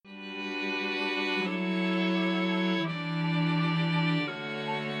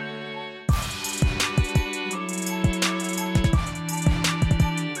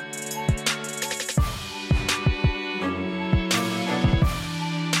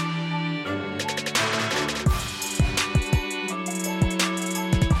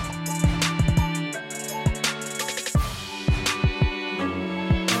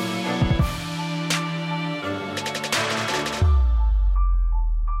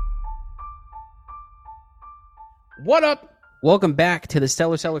What up? Welcome back to the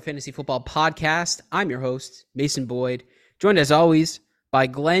Stellar Cellar Fantasy Football Podcast. I'm your host, Mason Boyd, joined as always by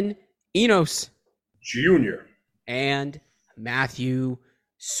Glenn Enos Jr. and Matthew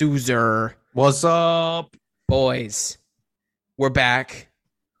Souza. What's up? Boys, we're back.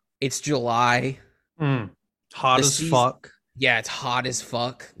 It's July. Hot as fuck. Yeah, it's hot as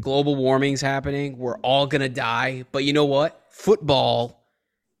fuck. Global warming's happening. We're all going to die. But you know what? Football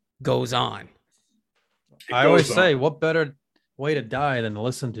goes on. I always say, what better way to die than to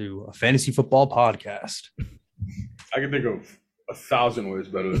listen to a fantasy football podcast? I can think of 1,000 ways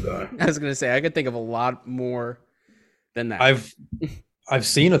better to die. I was going to say, I could think of a lot more than that. I've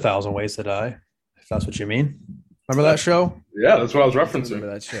seen 1,000 Ways to Die, if that's what you mean. Remember that show? Yeah, that's what I was referencing.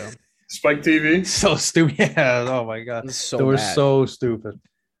 Remember that show? Spike TV. So stupid. Yeah. Oh my god. They were so stupid,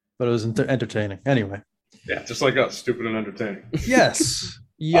 but it was entertaining. Anyway. Yeah, just like us, stupid and entertaining. Yes.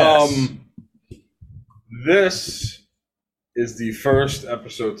 Yes. This is the first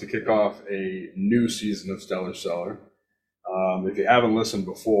episode to kick off a new season of Stellar Cellar. If you haven't listened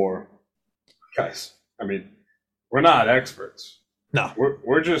before, guys, I mean, we're not experts. No.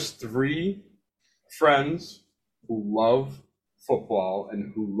 We're just three friends who love football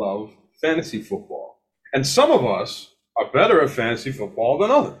and who love fantasy football. And some of us are better at fantasy football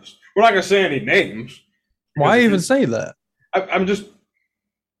than others. We're not going to say any names. Why even say that? I'm just...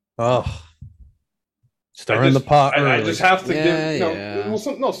 Oh. Stirring the pot early. I just have to give...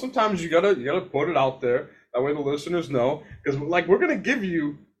 Well, sometimes you gotta put it out there. That way the listeners know. Because, we're going to give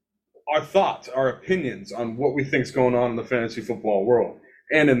you our thoughts, our opinions on what we think is going on in the fantasy football world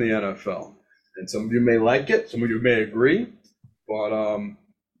and in the NFL. And some of you may like it. Some of you may agree. But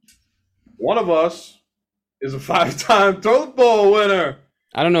one of us is a 5-time toilet bowl winner.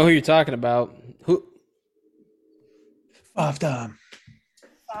 I don't know who you're talking about. Who? 5-time.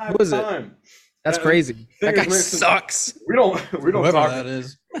 Who is it? That's crazy. That guy sucks. We don't Whoever talk. That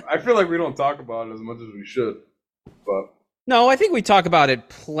is. I feel like we don't talk about it as much as we should. But no, I think we talk about it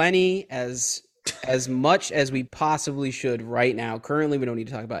plenty, as much as we possibly should right now. Currently, we don't need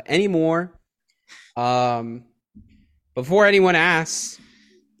to talk about it anymore. Before anyone asks,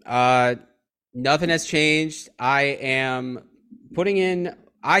 nothing has changed. I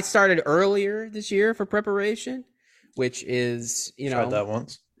started earlier this year for preparation, which is, Tried that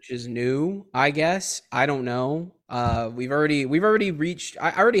once. Which is new, I guess. I don't know. We've already reached.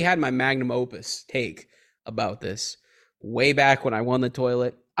 I already had my magnum opus take about this way back when I won the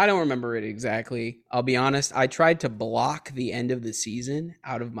toilet. I don't remember it exactly. I'll be honest. I tried to block the end of the season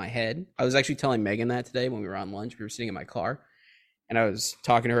out of my head. I was actually telling Megan that today when we were on lunch. We were sitting in my car, and I was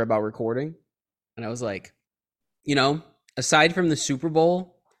talking to her about recording, and I was like, aside from the Super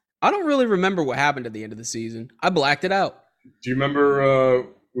Bowl, I don't really remember what happened at the end of the season. I blacked it out. Do you remember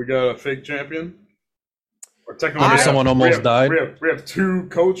we got a fake champion? Or technically, someone almost died? We have two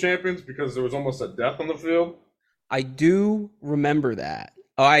co-champions because there was almost a death on the field. I do remember that.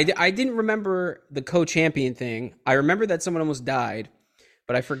 Oh, I didn't remember the co-champion thing. I remember that someone almost died,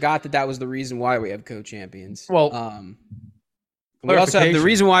 but I forgot that was the reason why we have co-champions. Well, we also have the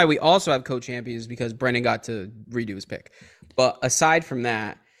reason why we also have co-champions because Brendan got to redo his pick. But aside from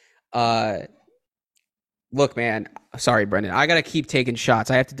that, look, man, sorry, Brendan. I got to keep taking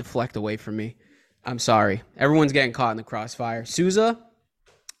shots. I have to deflect away from me. I'm sorry. Everyone's getting caught in the crossfire. Souza,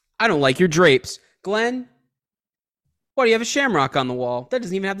 I don't like your drapes. Glenn, why do you have a shamrock on the wall? That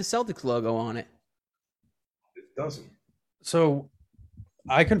doesn't even have the Celtics logo on it. It doesn't. So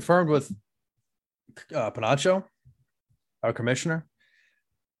I confirmed with Panacho, our commissioner,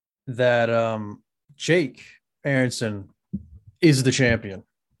 that Jake Aronson is the champion.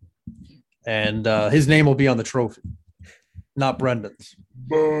 And his name will be on the trophy, not Brendan's.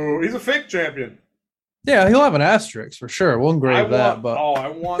 Boo! He's a fake champion. Yeah, he'll have an asterisk for sure. We'll engrave that. But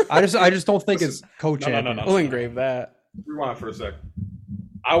I just don't think it's co-champion. No. We'll engrave that. Rewind for a sec.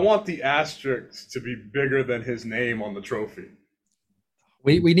 I want the asterisk to be bigger than his name on the trophy.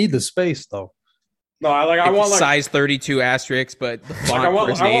 We need the space though. No, I want size 32 asterisk, but the font for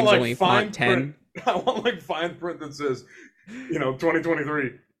his name's only font 10. I want fine print that says,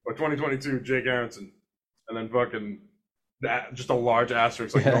 2023 or 2022 Jake Aronson, and then fucking just a large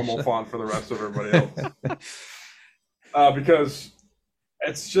asterisk normal font for the rest of everybody else. Because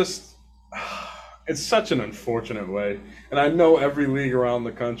it's just. It's such an unfortunate way. And I know every league around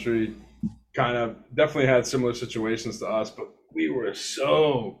the country kind of definitely had similar situations to us, but we were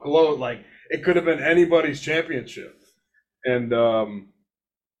so close. It could have been anybody's championship. And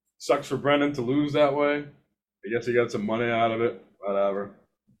sucks for Brendan to lose that way. I guess he got some money out of it, whatever.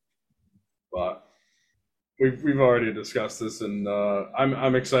 But we've already discussed this, and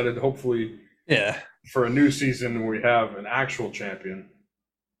I'm excited. Hopefully Yeah. for a new season where we have an actual champion.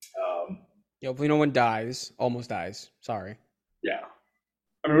 Hopefully no one dies. Almost dies. Sorry. Yeah.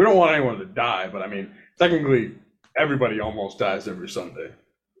 I mean, we don't want anyone to die, but I mean, technically, everybody almost dies every Sunday.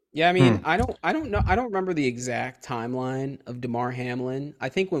 Yeah, I mean, I don't know. I don't remember the exact timeline of DeMar Hamlin. I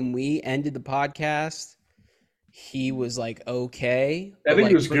think when we ended the podcast, he was like okay. I think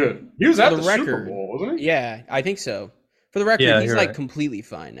he was good. He was at the Super Bowl, wasn't he? Yeah, I think so. For the record, he's like right. Completely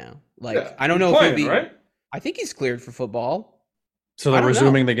fine now. Like I don't know if he'll be. Right? I think he's cleared for football. So they're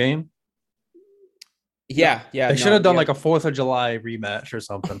resuming the game. Yeah. They should have done like a 4th of July rematch or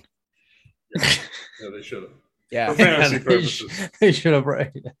something. Yeah, they should have. Yeah, for fantasy purposes. They should have,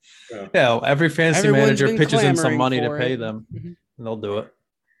 right? Yeah, every fantasy manager pitches in some money to pay them, and they'll do it.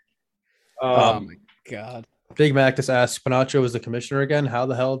 Oh my God! Big Mac just asked, Panacho is the commissioner again. How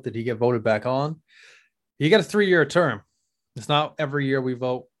the hell did he get voted back on? He got a 3-year term. It's not every year we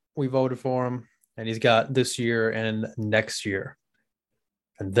voted for him, and he's got this year and next year,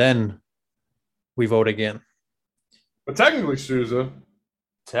 and then we vote again. But technically, Souza.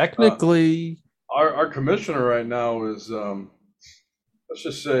 Our commissioner right now is, let's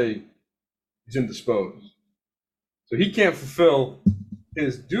just say, he's indisposed. So he can't fulfill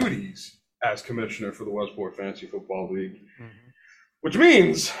his duties as commissioner for the Westport Fantasy Football League, which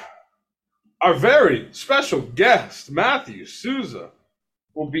means our very special guest, Matthew Souza,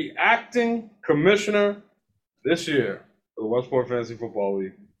 will be acting commissioner this year for the Westport Fantasy Football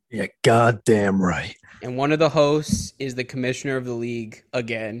League. Yeah, goddamn right. And one of the hosts is the commissioner of the league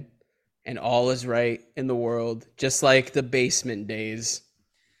again. And all is right in the world, just like the basement days.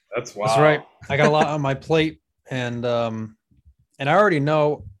 That's wow. That's right. I got a lot on my plate, and I already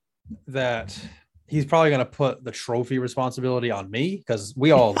know that he's probably going to put the trophy responsibility on me because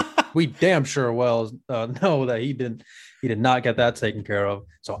we damn sure well know that he did not get that taken care of.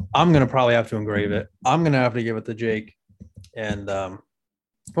 So I'm going to probably have to engrave it. I'm going to have to give it to Jake, and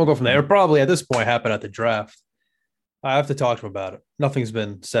we'll go from there. It'll probably at this point happen at the draft. I have to talk to him about it. Nothing's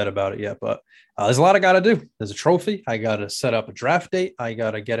been said about it yet, but there's a lot I got to do. There's a trophy. I got to set up a draft date. I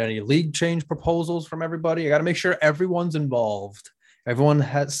got to get any league change proposals from everybody. I got to make sure everyone's involved. Everyone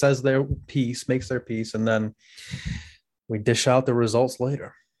says their piece, makes their piece, and then we dish out the results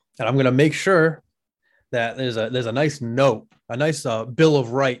later. And I'm going to make sure that there's a nice note, a nice bill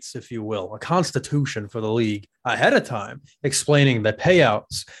of rights, if you will, a constitution for the league ahead of time, explaining the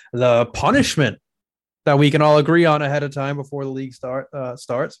payouts, the punishment that we can all agree on ahead of time before the league starts.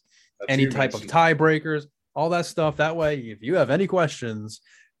 That's any type of tiebreakers, all that stuff. That way, if you have any questions,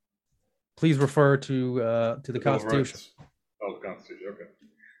 please refer to the Constitution. Oh, the Constitution.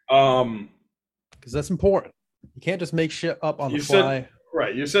 Okay. Because that's important. You can't just make shit up on the fly.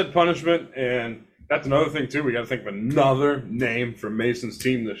 Right. You said punishment, and that's another thing too. We got to think of another name for Mason's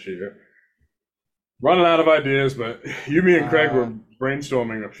team this year. Running out of ideas, but me and Craig were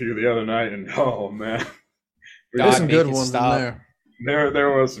brainstorming a few the other night, and oh man, there's some good ones in there. There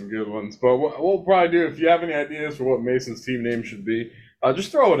was some good ones, but what we'll probably do, if you have any ideas for what Mason's team name should be,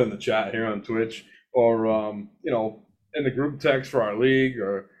 just throw it in the chat here on Twitch, or in the group text for our league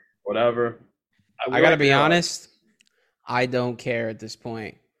or whatever. I gotta be honest, I don't care at this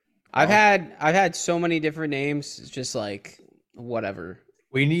point. I've had so many different names. It's just like whatever.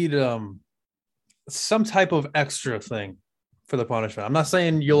 We need some type of extra thing for the punishment. I'm not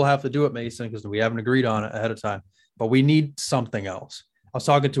saying you'll have to do it, Mason, because we haven't agreed on it ahead of time, but we need something else. I was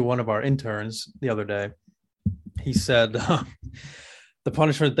talking to one of our interns the other day. He said the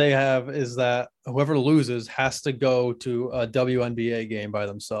punishment they have is that whoever loses has to go to a WNBA game by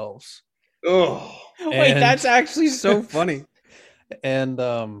themselves. Oh, wait, that's actually so funny. And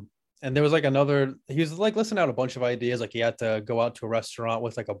there was like another, he was like listing out a bunch of ideas. Like he had to go out to a restaurant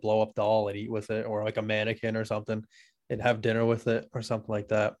with like a blow up doll and eat with it, or like a mannequin or something and have dinner with it or something like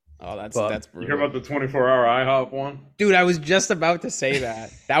that. Oh, that's brutal. You hear about the 24-hour IHOP one? Dude, I was just about to say that.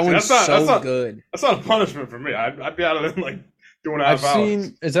 That one's good. That's not a punishment for me. I'd be out of there like 2.5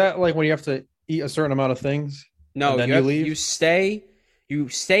 hours. Is that like when you have to eat a certain amount of things? No, then you leave? You stay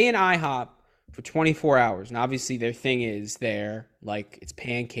in IHOP for 24 hours. And obviously their thing is like it's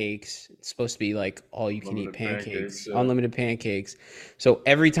pancakes. It's supposed to be like all you can eat pancakes, unlimited pancakes. So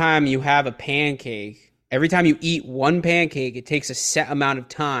every time you have a pancake, every time you eat one pancake, it takes a set amount of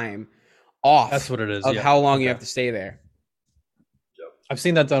time off. That's what it is. Of how long you have to stay there. Yep. I've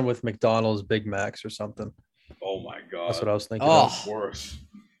seen that done with McDonald's Big Macs or something. Oh my God. That's what I was thinking. That's worse.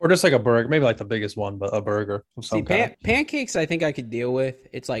 Or just like a burger, maybe like the biggest one, but a burger of some kind. Pancakes, I think I could deal with.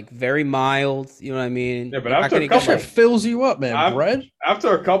 It's like very mild. You know what I mean? Yeah, but after a couple, it fills you up, man. Bread.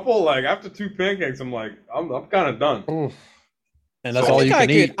 After a couple, like after 2 pancakes, I'm like, I'm kind of done. Oof. And that's So- all you can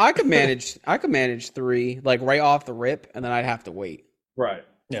eat. I could manage 3, like right off the rip, and then I'd have to wait. Right.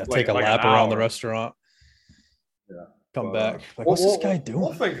 Yeah, Like- take a like lap an around the hour. restaurant. Yeah. Come back. Like, We'll- what's this we'll- guy doing?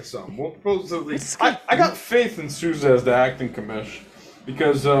 We'll think of something. We'll propose to the What's this guy I got faith in Souza as the acting commish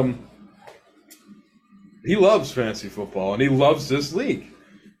because he loves fantasy football and he loves this league.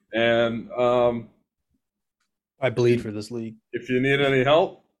 And I bleed for this league. if you need any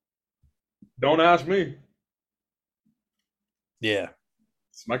help, don't ask me. Yeah.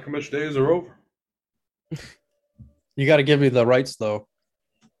 My commish days are over. You got to give me the rights, though.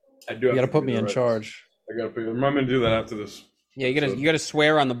 I do. You got to put me in charge. I got to. Remember to do that after this. Yeah, you gotta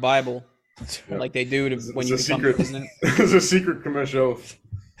swear on the Bible, Yeah. like they do when you It's a become secret. president. It's a secret commish oath.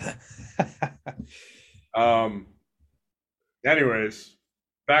 Anyways,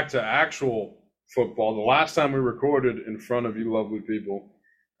 back to actual football. The last time we recorded in front of you lovely people,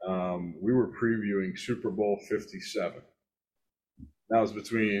 we were previewing Super Bowl 57. That was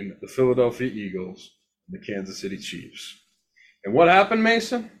between the Philadelphia Eagles and the Kansas City Chiefs. And what happened,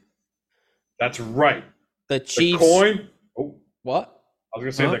 Mason? That's right. The The Chiefs. coin. Oh, What? I was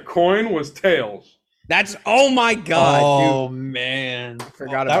gonna say Huh? the coin was tails. That's oh my god, Oh dude! man,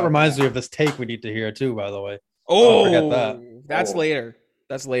 Forgot that about reminds that. me of this take we need to hear too. By the way, Oh, forget that. That's Oh. later.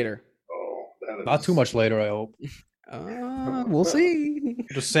 That's later. Oh, that is not too much later. I hope. We'll see.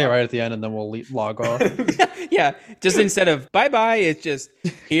 Just say it right at the end, and then we'll log off. Yeah, just instead of bye bye, it's just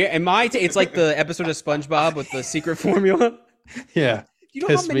here. And it's like the episode of SpongeBob with the secret formula. Yeah, You know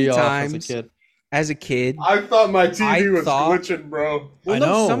how pissed many me off times as a kid. as a kid? I thought my TV I was thought- glitching, bro. Well, I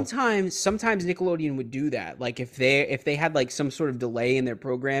no, know. sometimes Nickelodeon would do that. Like if they had like some sort of delay in their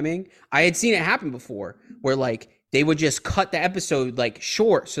programming, I had seen it happen before, where like they would just cut the episode like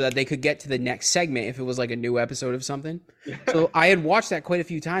short so that they could get to the next segment if it was like a new episode of something. So I had watched that quite a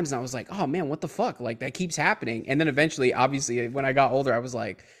few times, and I was like, oh man, what the fuck? Like that keeps happening. And then eventually, obviously, when I got older, I was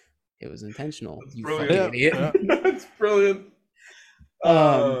like, it was intentional. You fucking Brilliant. idiot. That's brilliant.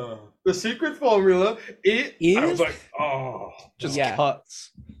 The secret formula. I was Is- like, oh, Just Yeah.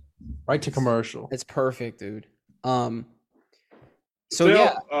 cuts right to commercial. It's perfect, dude. So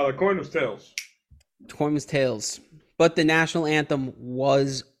tail- yeah, the coin was tails. coin was tails, but the national anthem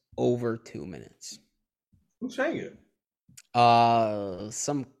was over 2 minutes. Who sang it?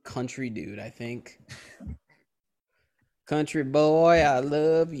 Some country dude, I think. Country boy, I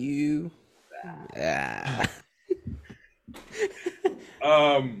love you. Ah.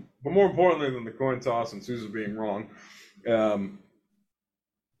 But more importantly than the coin toss and Souza being wrong, the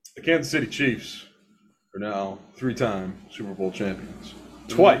Kansas City Chiefs are now 3-time Super Bowl champions.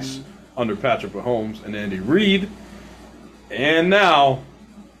 Twice under Patrick Mahomes and Andy Reid. And now,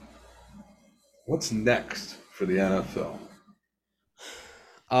 what's next for the NFL?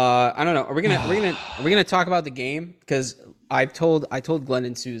 I don't know. Are we gonna talk about the game? Because I told Glenn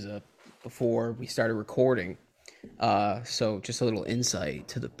and Souza before we started recording. So just a little insight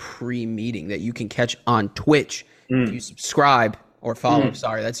to the pre-meeting that you can catch on Twitch if you subscribe or follow.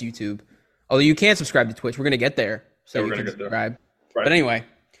 Sorry, that's YouTube. Although you can subscribe to Twitch, we're gonna get there. So Yeah, we're you gonna can get there. subscribe. Right. But anyway,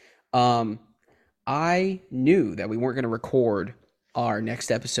 I knew that we weren't gonna record our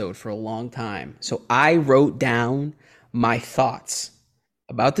next episode for a long time, so I wrote down my thoughts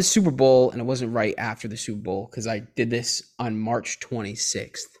about the Super Bowl, and it wasn't right after the Super Bowl because I did this on March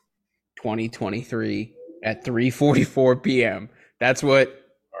 26th, 2023 at 3:44 p.m. That's what.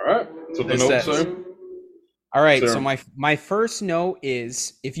 All right. So the It notes says- say. All right. Sure. So my first note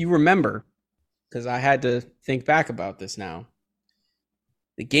is, if you remember, because I had to think back about this now.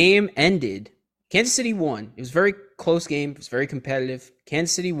 The game ended. Kansas City won. It was a very close game. It was very competitive.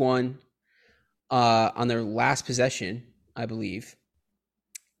 Kansas City won on their last possession, I believe.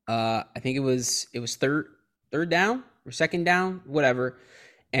 I think it was third down or second down, whatever.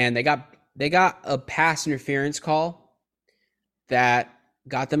 And they got a pass interference call that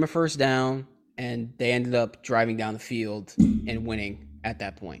got them a first down, and they ended up driving down the field and winning at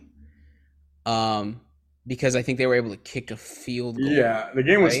that point. Because I think they were able to kick a field goal. Yeah, the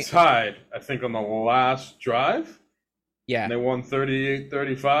game was right? tied, I think, on the last drive. Yeah. And they won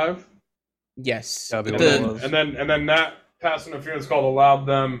 38-35. Yes. Yeah, But but the- it was- And then that pass interference call allowed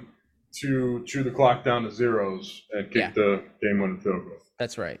them to chew the clock down to zeros and kick Yeah. the game-winning field goal.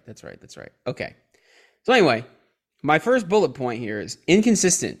 That's right. Okay. So anyway, my first bullet point here is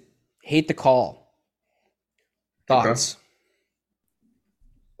inconsistent. Hate the call. Thoughts?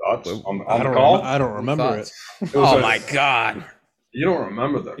 Thoughts on I the don't. call? I don't remember it. Thoughts? It was Oh a- my God. You don't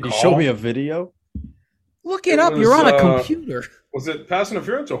remember the Did call? you show me a video? Look it It up. was, You're on a computer. Was it pass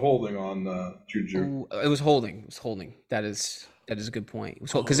interference or holding on Juju? Ooh, it was holding. It was holding. That is a good point.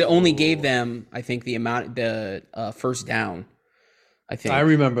 Because it only gave them, I think, the first down. I think. I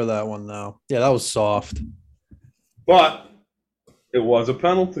remember that one now. Yeah, that was soft. But it was a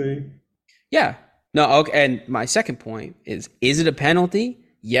penalty. Yeah. No, okay. And my second point is it a penalty?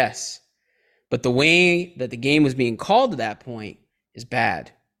 Yes. But the way that the game was being called to that point is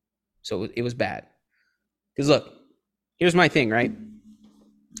bad. So it was bad. Because look, here's my thing, right?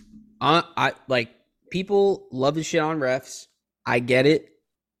 I like, people love to shit on refs. I get it.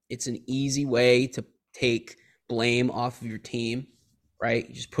 It's an easy way to take blame off of your team, right?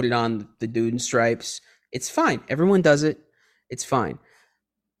 You just put it on the dude in stripes. It's fine. Everyone does it. It's fine.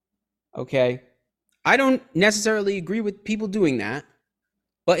 Okay. I don't necessarily agree with people doing that.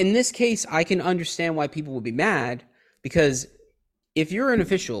 But in this case, I can understand why people would be mad, because if you're an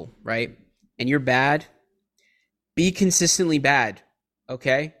official, right, and you're bad, be consistently bad,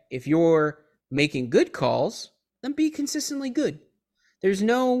 okay? If you're making good calls, then be consistently good. There's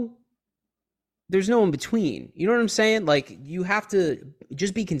no in between. You know what I'm saying? Like, you have to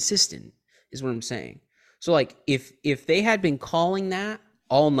just be consistent is what I'm saying. So, like, if they had been calling that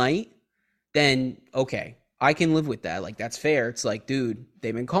all night, then okay, I can live with that. Like, that's fair. It's like, dude,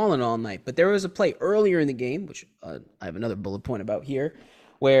 they've been calling all night. But there was a play earlier in the game, which I have another bullet point about here,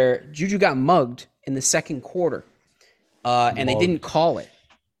 where Juju got mugged in the second quarter, and they didn't call it.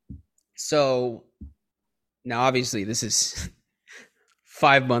 So now, obviously, this is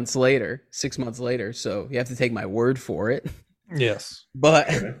 5 months later, 6 months later. So you have to take my word for it. Yes, but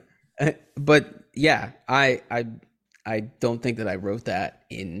yeah, I don't think that I wrote that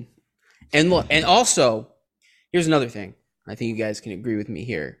in. And look, and also, here's another thing. I think you guys can agree with me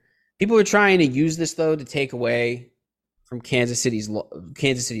here. People are trying to use this, though, to take away from Kansas City's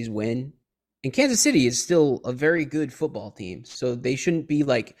win. And Kansas City is still a very good football team. So they shouldn't be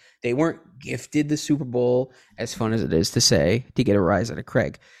like, they weren't gifted the Super Bowl, as fun as it is to say, to get a rise out of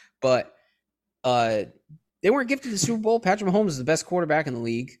Craig. But they weren't gifted the Super Bowl. Patrick Mahomes is the best quarterback in the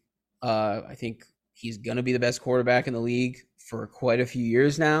league. I think he's going to be the best quarterback in the league for quite a few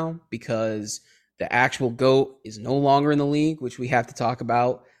years now, because the actual GOAT is no longer in the league, which we have to talk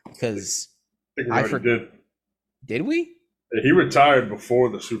about, because I forget. Did we? He retired before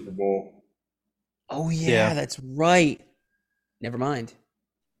the Super Bowl. Oh yeah, that's right. Never mind.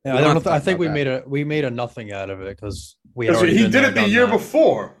 Yeah, I think we made a nothing out of it because he did it the year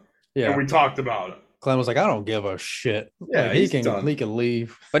before. Yeah, and we talked about it. Glenn was like, "I don't give a shit. Yeah, like, he can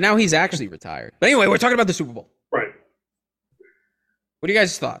leave." But now he's actually retired. But anyway, we're talking about the Super Bowl. Right. What are you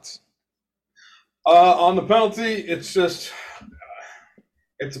guys' thoughts? On the penalty, it's just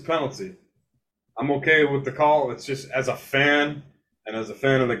it's a penalty. I'm okay with the call. It's just, as a fan and as a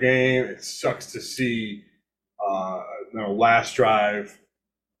fan of the game, it sucks to see last drive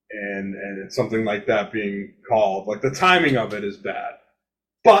and something like that being called. Like, the timing of it is bad.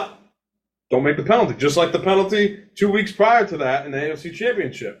 But don't make the penalty. Just like the penalty 2 weeks prior to that in the AFC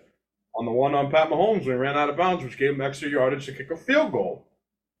Championship on the one on Pat Mahomes when he ran out of bounds, which gave him extra yardage to kick a field goal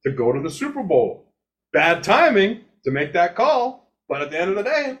to go to the Super Bowl. Bad timing to make that call, but at the end of the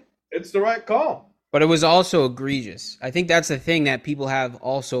day, it's the right call. But it was also egregious. I think that's the thing that people have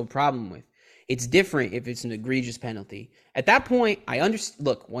also a problem with. It's different if it's an egregious penalty. At that point, I understand.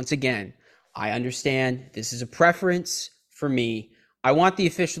 Look, once again, I understand this is a preference for me. I want the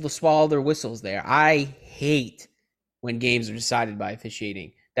official to swallow their whistles there. I hate when games are decided by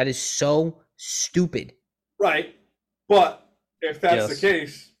officiating. That is so stupid. Right. But if that's the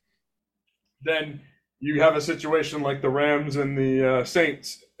case, then you have a situation like the Rams and the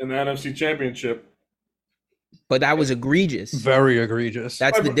Saints in the NFC Championship. But that was egregious. Very egregious.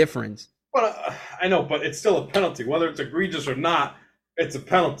 That's the difference. But I know, but it's still a penalty. Whether it's egregious or not, it's a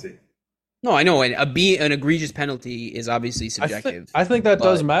penalty. No, I know. And an egregious penalty is obviously subjective. I think that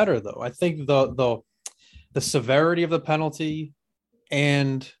does matter, though. I think the severity of the penalty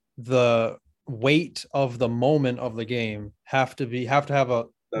and the weight of the moment of the game have to have a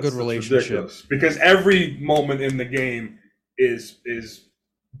good relationship. Ridiculous. Because every moment in the game is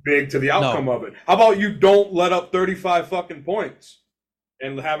big to the outcome of it. How about you don't let up 35 fucking points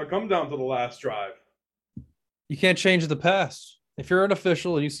and have it come down to the last drive? You can't change the past. If you're an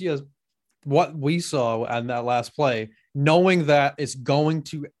official and you see what we saw on that last play, knowing that it's going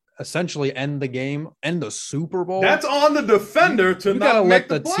to essentially end the game, end the Super Bowl. That's on the defender to not make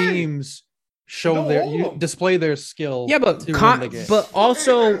the play. Teams show display their skill. Yeah, but to win the game. But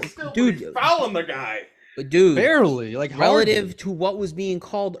also, dude, fouling the guy. But dude, barely, like, relative to what was being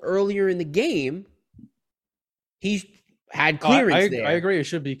called earlier in the game, he had clearance there. I agree. It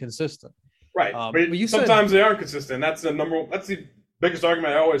should be consistent. Right. But sometimes they aren't consistent. That's the biggest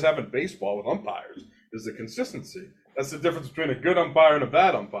argument I always have in baseball with umpires is the consistency. That's the difference between a good umpire and a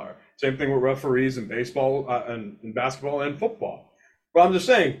bad umpire. Same thing with referees in baseball and in basketball and football. But I'm just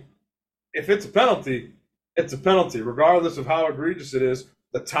saying, if it's a penalty, it's a penalty, regardless of how egregious it is.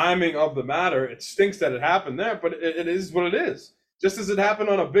 The timing of the matter, it stinks that it happened there, but it is what it is. Just as it happened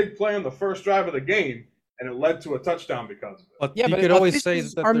on a big play on the first drive of the game, and it led to a touchdown because of it. But Yeah, you but could always say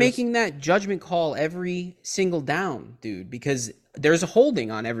officials that are there's- making that judgment call every single down, dude, because there's a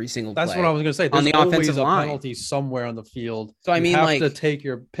holding on every single That's play. what I was going to say. on There's the always offensive a line. penalty somewhere on the field. So, I You mean, have like- to take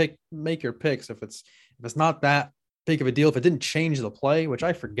your pick, make your picks. If it's not that big of a deal, if it didn't change the play, which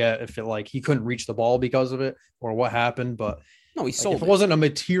I forget if it like he couldn't reach the ball because of it or what happened, but No, he like, sold if it wasn't a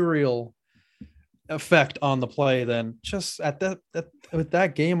material effect on the play, then just at that with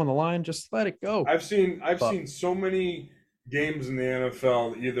that game on the line, just let it go. I've seen so many games in the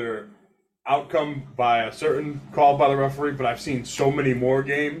NFL either outcome by a certain call by the referee, but I've seen so many more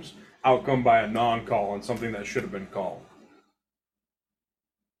games outcome by a non-call on something that should have been called.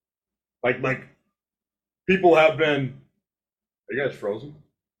 Like people have been. Are you guys frozen?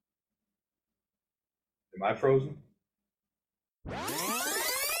 Am I frozen?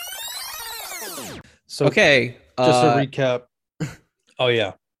 So Okay. just to recap. Oh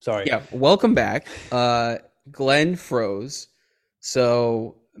yeah, sorry. Yeah, welcome back. Glenn froze.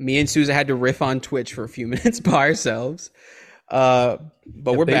 So me and Souza had to riff on Twitch for a few minutes by ourselves. But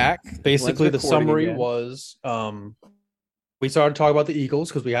we're back. Basically, Glenn's the recording summary again. was we started talking about the Eagles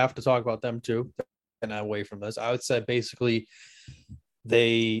because we have to talk about them too. And away from this, I would say basically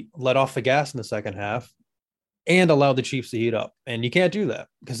they let off the gas in the second half and allowed the Chiefs to heat up. And you can't do that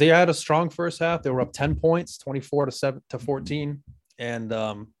because they had a strong first half. They were up 10 points, 24-14. And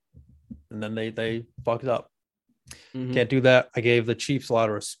then they fucked up. Mhm. Can't do that. I gave the Chiefs a lot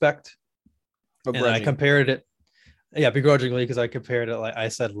of respect. And I Begrudging. compared it, begrudgingly, because I compared it like I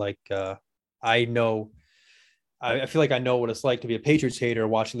said, I know I feel like I know what it's like to be a Patriots hater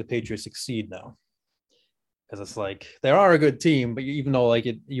watching the Patriots succeed now. Because it's like they are a good team, but even though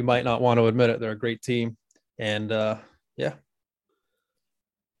you might not want to admit it, they're a great team. And They're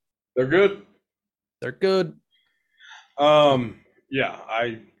good. they're good. Yeah,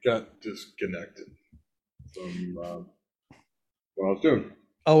 I got disconnected from what I was doing.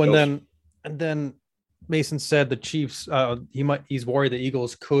 Oh, and Bills. then Mason said the Chiefs, he's worried the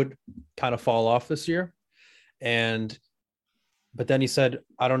Eagles could kind of fall off this year. But then he said,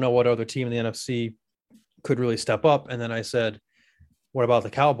 I don't know what other team in the NFC could really step up. And then I said, what about the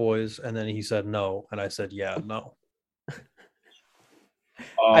Cowboys? And then he said, no. And I said, yeah, no.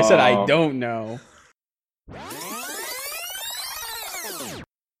 I said I don't know.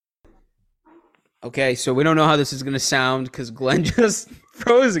 Okay, so we don't know how this is going to sound because Glenn just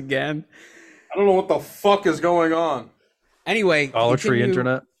froze again. I don't know what the fuck is going on. Anyway, Dollar Tree continue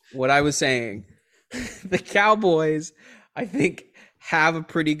internet. what I was saying. The Cowboys, I think, have a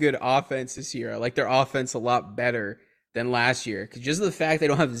pretty good offense this year. I like their offense a lot better than last year because just the fact they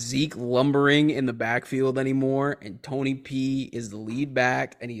don't have Zeke lumbering in the backfield anymore, and Tony P is the lead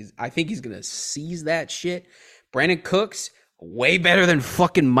back, and I think he's gonna seize that shit. Brandon Cooks way better than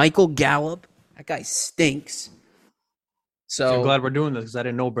fucking Michael Gallup. That guy stinks. So I'm glad we're doing this because I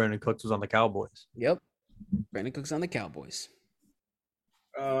didn't know Brandon Cooks was on the Cowboys. Yep, Brandon Cooks on the Cowboys.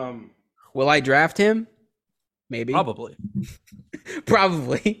 Um, Will I draft him? Maybe. Probably.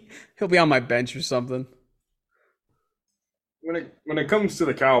 Probably. He'll be on my bench or something. when it comes to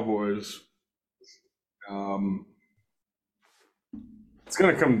the Cowboys, it's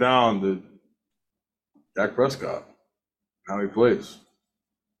going to come down to Dak Prescott, how he plays.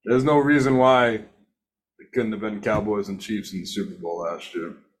 There's no reason why it couldn't have been Cowboys and Chiefs in the Super Bowl last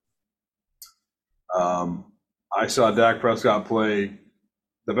year. I saw Dak Prescott play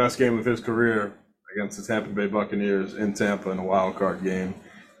the best game of his career against the Tampa Bay Buccaneers in Tampa in a wild card game,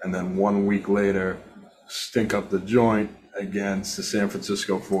 and then 1 week later stink up the joint against the San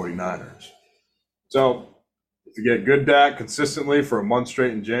Francisco 49ers. So if you get good Dak consistently for a month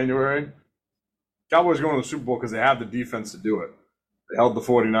straight in January, Cowboys going to the Super Bowl because they have the defense to do it. They held the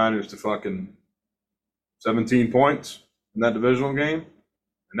 49ers to fucking 17 points in that divisional game,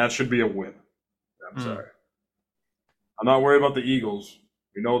 and that should be a win. I'm sorry. I'm not worried about the Eagles.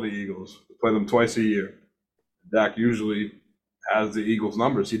 We know the Eagles. We play them twice a year. Dak usually has the Eagles'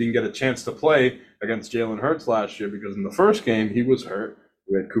 numbers. He didn't get a chance to play against Jalen Hurts last year because in the first game, he was hurt.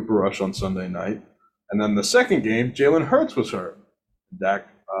 We had Cooper Rush on Sunday night. And then the second game, Jalen Hurts was hurt. Dak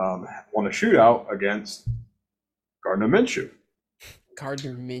won a shootout against Gardner Minshew.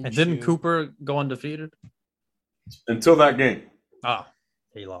 Gardner Minshew. And didn't Cooper go undefeated? Until that game. Ah,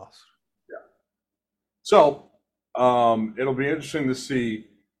 he lost. So it'll be interesting to see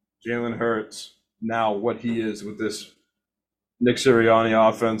Jalen Hurts now what he is with this Nick Sirianni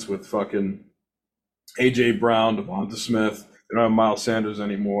offense with fucking A.J. Brown, Devonta Smith. They don't have Miles Sanders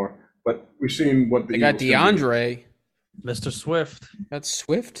anymore. But we've seen what they got Eagles can do. DeAndre. Mr. Swift. That's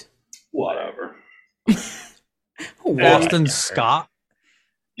Swift. Whatever. Boston Scott.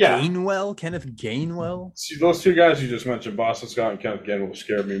 Yeah. Gainwell. Kenneth Gainwell. See, those two guys you just mentioned, Boston Scott and Kenneth Gainwell,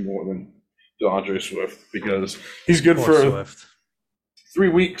 scared me more than DeAndre Swift because he's good for Swift. 3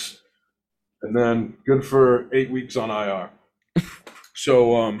 weeks and then good for 8 weeks on IR.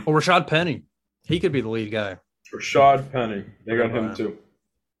 So, Rashad Penny. He could be the lead guy. Rashad Penny. They got him too.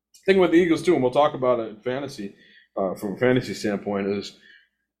 The thing with the Eagles too, and we'll talk about it in fantasy, from a fantasy standpoint, is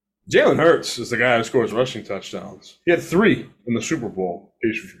Jalen Hurts is the guy who scores rushing touchdowns. He had 3 in the Super Bowl,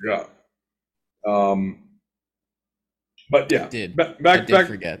 in case you forgot. But yeah, back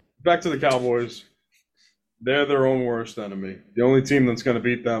to the Cowboys. They're their own worst enemy. The only team that's going to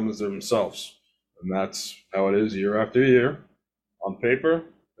beat them is themselves, and that's how it is year after year. On paper,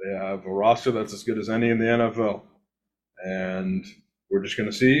 they have a roster that's as good as any in the NFL, and we're just going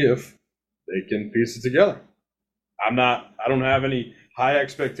to see if they can piece it together. I don't have any high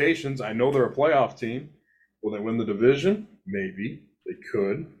expectations. I know they're a playoff team. Will they win the division? Maybe. They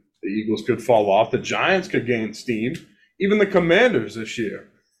could. The Eagles could fall off. The Giants could gain steam. Even the Commanders this year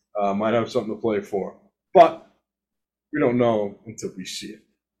might have something to play for. But we don't know until we see it.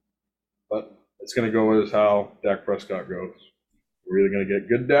 But it's going to go as how Dak Prescott goes. We're either going to get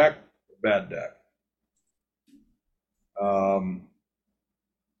good Dak or bad Dak.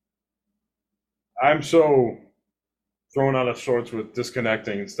 I'm so thrown out of sorts with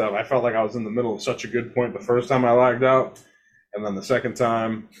disconnecting and stuff. I felt like I was in the middle of such a good point the first time I lagged out, and then the second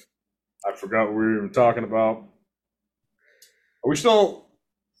time I forgot what we were even talking about. Are we still?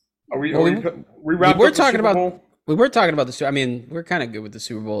 We were talking about. We were talking about the Super. I mean, we're kind of good with the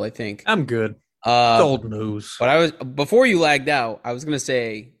Super Bowl. I think I'm good. Old news. But before you lagged out, I was gonna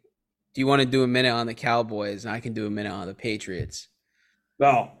say, do you want to do a minute on the Cowboys, and I can do a minute on the Patriots?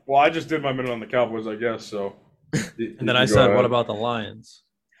 No. Well, I just did my minute on the Cowboys, I guess. So. And then I said, "What about the Lions?"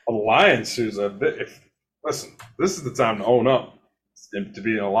 The Lions, Souza. Listen, this is the time to own up to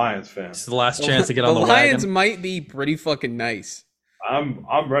be a Lions fan. It's the last chance to get on the Lions wagon. might be pretty fucking nice. I'm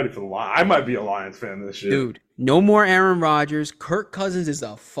ready for the Lions. I might be a Lions fan this year. Dude, no more Aaron Rodgers. Kirk Cousins is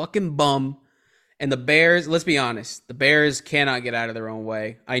a fucking bum. And the Bears, let's be honest, the Bears cannot get out of their own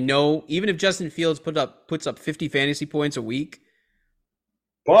way. I know, even if Justin Fields puts up 50 fantasy points a week,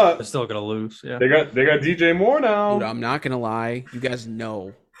 but they're still gonna lose. Yeah, they got DJ Moore now. Dude, I'm not gonna lie. You guys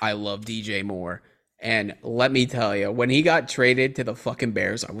know I love DJ Moore. And let me tell you, when he got traded to the fucking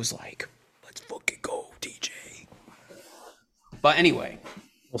Bears, I was like, let's fucking go, DJ. But anyway.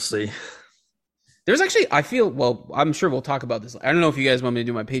 We'll see. There's actually, I'm sure we'll talk about this. I don't know if you guys want me to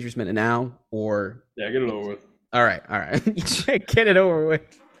do my Patriots minute now or. Yeah, get it over with. All right. Get it over with.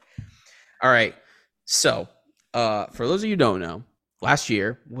 All right. So, for those of you who don't know, last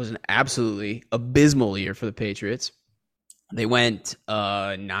year was an absolutely abysmal year for the Patriots. They went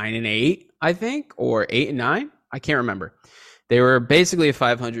 9-8, I think, or 8-9. I can't remember. They were basically a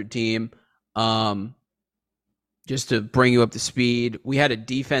 500 team. Just to bring you up to speed, we had a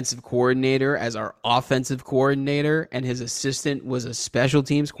defensive coordinator as our offensive coordinator, and his assistant was a special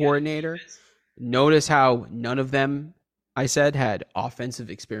teams coordinator. Notice how none of them, I said, had offensive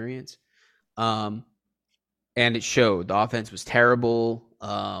experience. And it showed. The offense was terrible.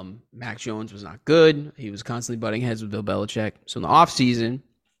 Mac Jones was not good. He was constantly butting heads with Bill Belichick. So in the offseason,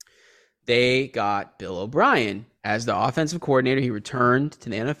 they got Bill O'Brien as the offensive coordinator. He returned to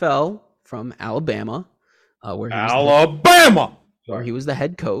the NFL from Alabama. Where he was the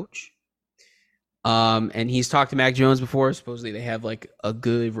head coach. And he's talked to Mac Jones before. Supposedly they have like a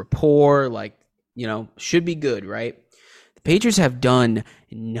good rapport, should be good, right? The Patriots have done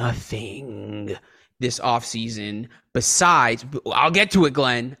nothing this offseason besides, I'll get to it,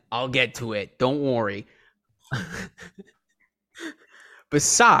 Glenn. I'll get to it. Don't worry.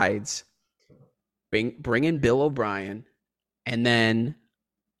 Besides bring in Bill O'Brien and then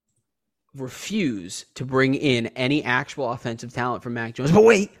refuse to bring in any actual offensive talent from Mac Jones. But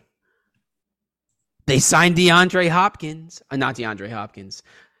wait, they signed DeAndre Hopkins. Not DeAndre Hopkins.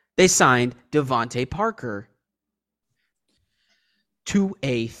 They signed Devontae Parker to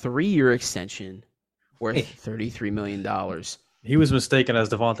a 3-year extension worth $33 million. He was mistaken as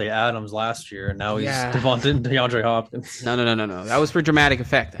Devontae Adams last year, and now he's DeAndre Hopkins. No. That was for dramatic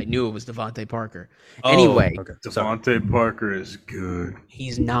effect. I knew it was Devontae Parker. Anyway, okay. Devontae Parker is good.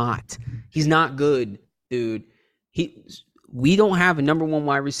 He's not. He's not good, dude. We don't have a number one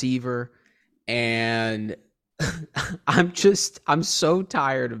wide receiver, and I'm so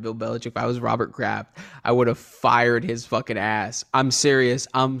tired of Bill Belichick. If I was Robert Kraft, I would have fired his fucking ass. I'm serious.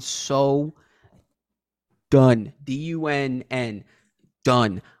 I'm so done. DUNN.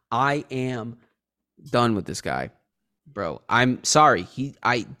 Done. I am done with this guy, bro. I'm sorry.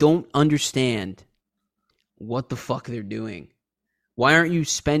 I don't understand what the fuck they're doing. Why aren't you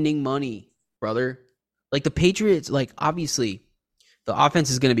spending money, brother? Like the Patriots, like obviously the offense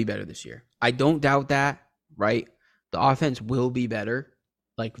is going to be better this year. I don't doubt that, right? The offense will be better.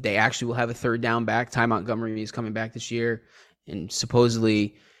 Like they actually will have a third down back. Ty Montgomery is coming back this year, and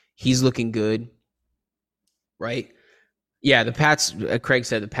supposedly he's looking good, right? Yeah, the Pats, Craig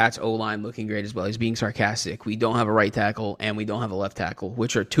said the Pats O-line looking great as well. He's being sarcastic. We don't have a right tackle and we don't have a left tackle,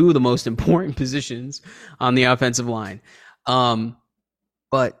 which are two of the most important positions on the offensive line.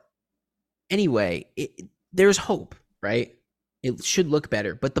 But anyway, there's hope, right? It should look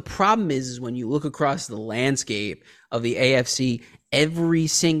better. But the problem is when you look across the landscape of the AFC, every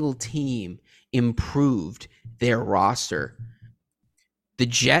single team improved their roster. The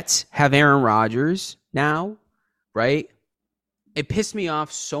Jets have Aaron Rodgers now, right? It pissed me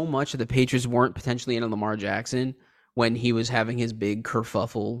off so much that the Patriots weren't potentially in on Lamar Jackson when he was having his big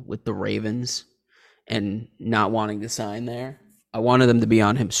kerfuffle with the Ravens and not wanting to sign there. I wanted them to be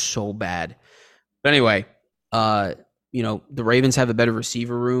on him so bad. But anyway, the Ravens have a better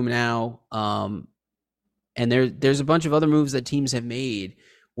receiver room now. And there's a bunch of other moves that teams have made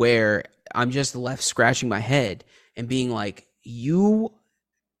where I'm just left scratching my head and being like, you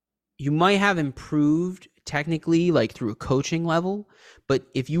might have improved technically, like through a coaching level, but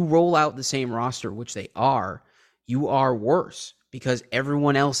if you roll out the same roster, which they are, you are worse because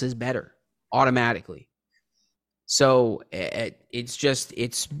everyone else is better automatically. So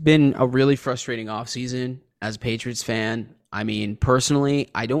it's been a really frustrating offseason as a Patriots fan. I mean, personally,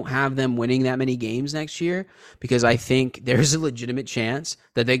 I don't have them winning that many games next year because I think there's a legitimate chance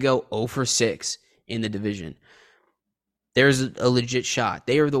that they go 0-6 in the division. There's a legit shot.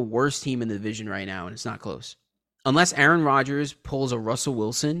 They are the worst team in the division right now, and it's not close. Unless Aaron Rodgers pulls a Russell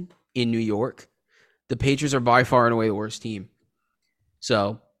Wilson in New York, the Patriots are by far and away the worst team.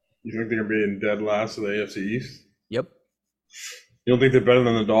 So, you think they're going to be in dead last of the AFC East? Yep. You don't think they're better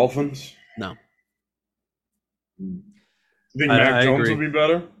than the Dolphins? No. You think Mac Jones will be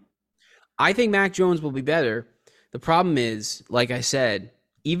better? I think Mac Jones will be better. The problem is, like I said,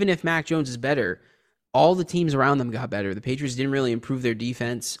 even if Mac Jones is better, all the teams around them got better. The Patriots didn't really improve their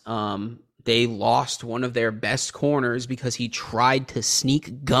defense. They lost one of their best corners because he tried to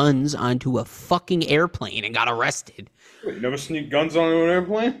sneak guns onto a fucking airplane and got arrested. Wait, you never sneak guns onto an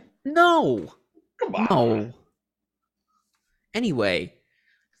airplane? No. Come on. No. Anyway,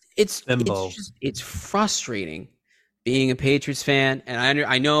 it's frustrating being a Patriots fan, and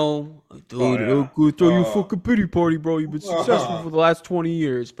I know, dude, go throw you a fucking pity party, bro. You've been successful for the last 20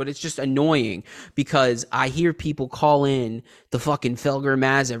 years, but it's just annoying because I hear people call in the fucking Felger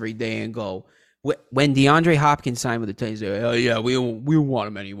Maz every day and go, when DeAndre Hopkins signed with the Titans, they go, oh yeah, we want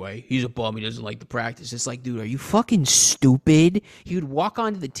him anyway. He's a bum. He doesn't like the practice. It's like, dude, are you fucking stupid? He would walk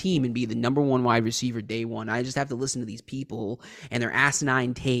onto the team and be the number one wide receiver day one. I just have to listen to these people and their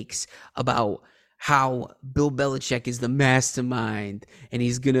asinine takes about how Bill Belichick is the mastermind and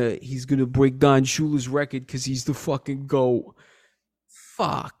he's gonna break Don Shula's record because he's the fucking GOAT.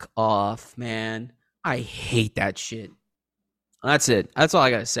 Fuck off, man. I hate that shit. That's it. That's all I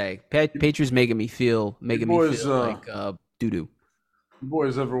gotta say. Patriots making me feel like doo-doo. You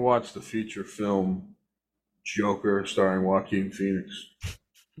boys ever watch the feature film Joker starring Joaquin Phoenix?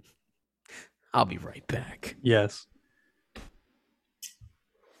 I'll be right back. Yes.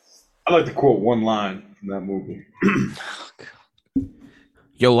 I'd like to quote one line from that movie.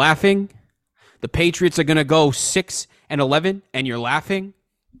 You're laughing? The Patriots are gonna go 6-11 and you're laughing?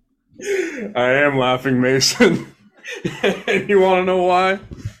 I am laughing, Mason. And you want to know why?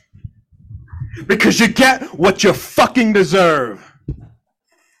 Because you get what you fucking deserve.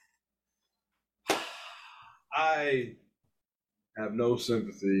 I have no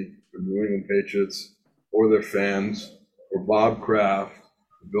sympathy for New England Patriots or their fans or Bob Kraft,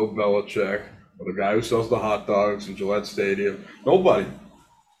 or Bill Belichick, or the guy who sells the hot dogs in Gillette Stadium. Nobody.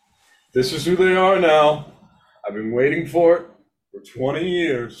 This is who they are now. I've been waiting for it for 20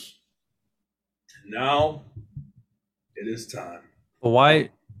 years. And now it is time. But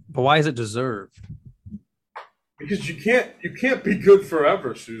why is it deserved? Because you can't be good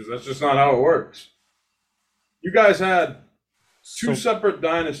forever, Souza. That's just not how it works. You guys had two separate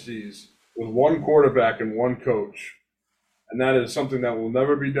dynasties with one quarterback and one coach. And that is something that will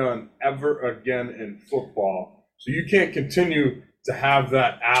never be done ever again in football. So you can't continue to have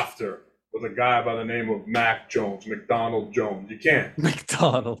that after with a guy by the name of McDonald Jones. You can't.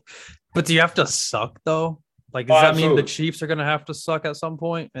 McDonald. But do you have to suck, though? Like, does that mean the absolutely. Chiefs are going to have to suck at some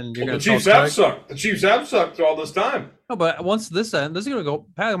point? And you're Well, going the to Chiefs have sucked. The Chiefs have sucked all this time. No, but once this ends, this is going to go.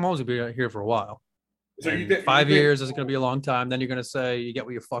 Pat Mahomes will be here for a while. So And you think 5 years is going to be a long time. Then you're going to say you get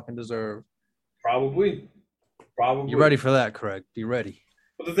what you fucking deserve. Probably. You ready for that, Craig? Be ready.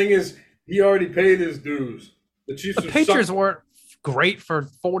 But the thing is, he already paid his dues. The Chiefs. The Patriots weren't great for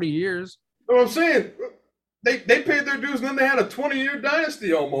 40 years. You know what I'm saying? They paid their dues, and then they had a 20-year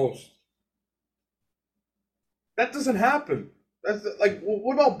dynasty almost. That doesn't happen. That's like,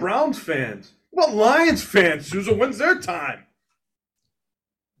 what about Browns fans? What about Lions fans, Souza? When's their time?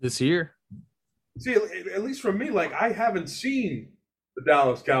 This year. See, at least for me, like, I haven't seen the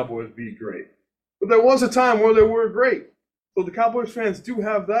Dallas Cowboys be great. But there was a time where they were great. So the Cowboys fans do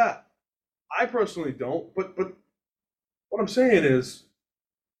have that. I personally don't. But what I'm saying is,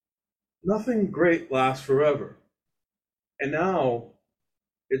 nothing great lasts forever. And now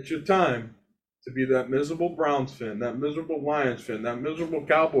it's your time to be that miserable Browns fan, that miserable Lions fan, that miserable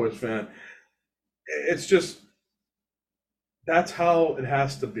Cowboys fan. It's just, that's how it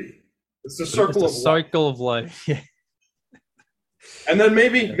has to be. It's the circle of life. Cycle of life. And then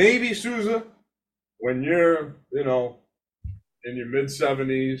maybe Souza, when you're, in your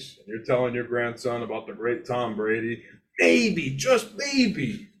mid-70s and you're telling your grandson about the great Tom Brady, maybe, just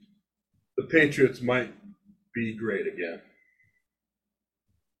maybe, the Patriots might be great again.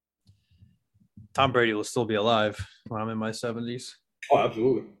 Tom Brady will still be alive when I'm in my 70s. Oh,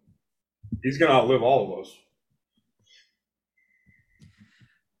 absolutely. He's going to outlive all of us.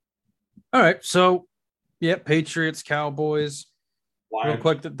 All right. So, Patriots, Cowboys. Lions. Real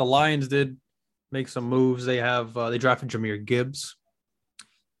quick, the Lions did make some moves. They drafted Jahmyr Gibbs.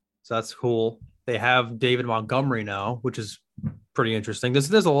 So that's cool. They have David Montgomery now, which is pretty interesting.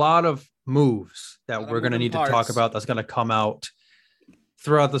 There's a lot of moves that we're going to need to talk about that's going to come out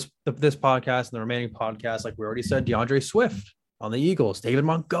throughout this podcast and the remaining podcasts. Like we already said, DeAndre Swift on the Eagles, David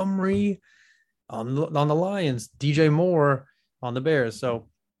Montgomery on the Lions, DJ Moore on the Bears. So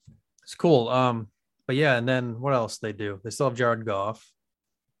it's cool. But yeah, and then what else they do? They still have Jared Goff.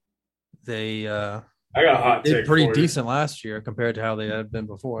 They I got a hot take. Did pretty decent last year compared to how they had been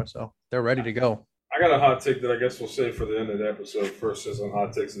before. So they're ready to go. I got a hot take that I guess we'll save for the end of the episode. First is on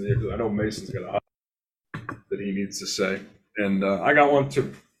hot takes of the year because I know Mason's got a hot that he needs to say, and I got one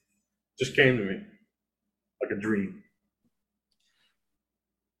too. Just came to me like a dream.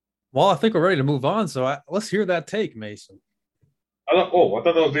 Well, I think we're ready to move on. So let's hear that take, Mason. I thought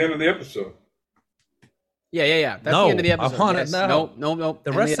that was the end of the episode. Yeah. That's the end of the episode. I want it now. Nope.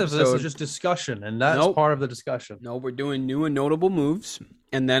 The rest of this is just discussion, and that's part of the discussion. No, we're doing new and notable moves,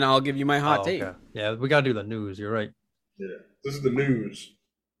 and then I'll give you my hot take. Okay. Yeah, we got to do the news. You're right. Yeah. This is the news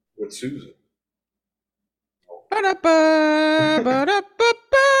with Souza.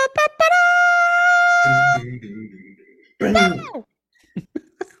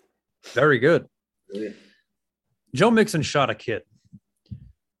 Very good. Yeah. Joe Mixon shot a kid.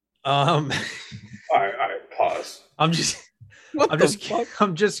 All right, pause. I'm just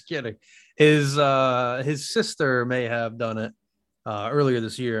kidding. His sister may have done it earlier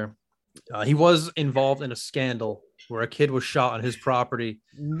this year. He was involved in a scandal where a kid was shot on his property.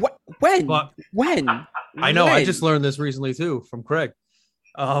 What? When? I know. I just learned this recently too from Craig.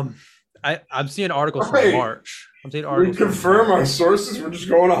 I'm seeing articles from March. I'm seeing articles. We confirm our sources. We're just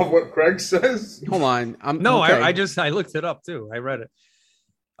going off what Craig says. Hold on. I looked it up too. I read it.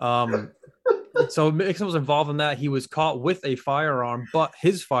 So Mixon was involved in that. He was caught with a firearm, but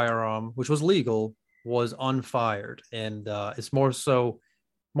his firearm, which was legal, was unfired, and it's more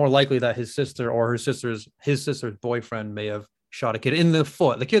likely that his sister or his sister's boyfriend may have shot a kid in the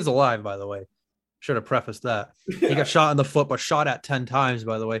foot. The kid's alive, by the way. Should have prefaced that. Yeah. He got shot in the foot, but shot at 10 times,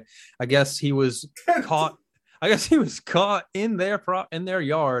 by the way. I guess he was caught in their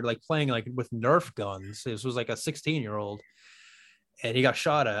yard, like playing like with Nerf guns. This was like a 16-year-old. And he got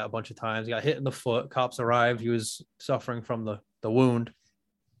shot at a bunch of times. He got hit in the foot. Cops arrived. He was suffering from the wound.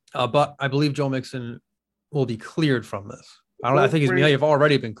 But I believe Joe Mixon will be cleared from this. I think he may have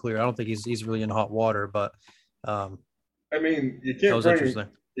already been cleared. I don't think he's really in hot water. But I mean, you can't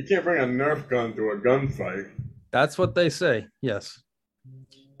bring a Nerf gun to a gunfight. That's what they say. Yes,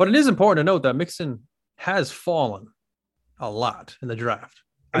 but it is important to note that Mixon has fallen a lot in the draft.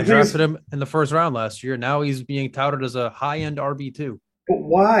 I drafted him in the first round last year. Now he's being touted as a high-end RB2. But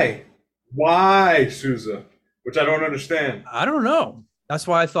why? Why, Souza? Which I don't understand. I don't know. That's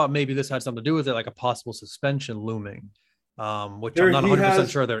why I thought maybe this had something to do with it, like a possible suspension looming, which I'm not 100%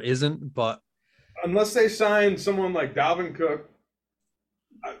 sure there isn't. But unless they sign someone like Dalvin Cook,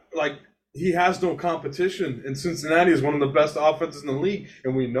 like he has no competition. And Cincinnati is one of the best offenses in the league.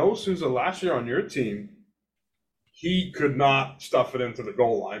 And we know, Souza, last year on your team, he could not stuff it into the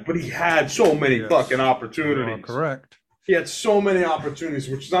goal line, but he had so many fucking opportunities. Correct. He had so many opportunities,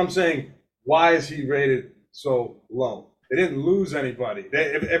 which is I'm saying, why is he rated so low? They didn't lose anybody.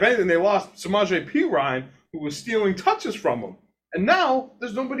 If anything, they lost Samaje Perine, who was stealing touches from him. And now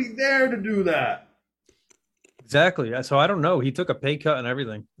there's nobody there to do that. Exactly. So I don't know. He took a pay cut and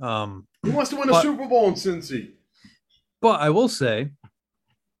everything. He wants to win a Super Bowl in Cincy. But I will say,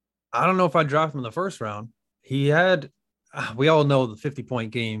 I don't know if I dropped him in the first round. He had, we all know the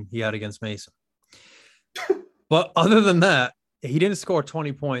 50-point game he had against Mason. But other than that, he didn't score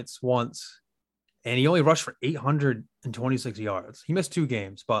 20 points once, and he only rushed for 826 yards. He missed 2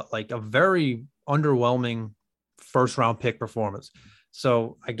 games, but like a very underwhelming first-round pick performance.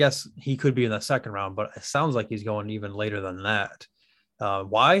 So I guess he could be in the second round, but it sounds like he's going even later than that.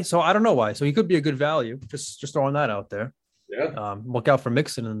 Why? So I don't know why. So he could be a good value. Just throwing that out there. Yeah. Look out for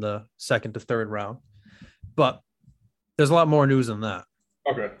Mixon in the second to third round. But there's a lot more news than that.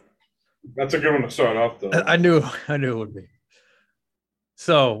 Okay. That's a good one to start off, though. I knew it would be.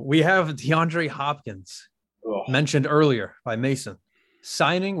 So we have DeAndre Hopkins, mentioned earlier by Mason,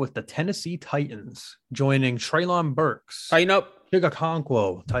 signing with the Tennessee Titans, joining Treylon Burks. Tighten up.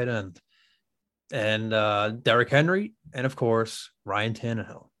 Chigakonkwo, tight end. And Derrick Henry, and of course, Ryan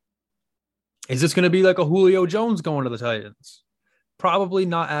Tannehill. Is this going to be like a Julio Jones going to the Titans? Probably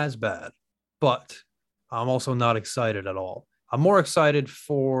not as bad, but I'm also not excited at all. I'm more excited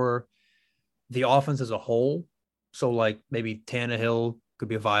for the offense as a whole. So like maybe Tannehill could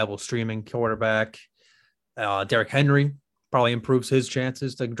be a viable streaming quarterback. Derrick Henry probably improves his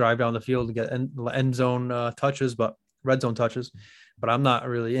chances to drive down the field to get end zone touches, but red zone touches. But I'm not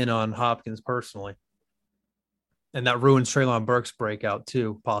really in on Hopkins personally. And that ruins Treylon Burks' breakout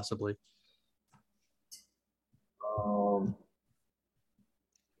too, possibly.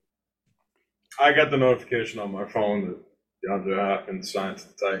 I got the notification on my phone that DeAndre Hopkins signed to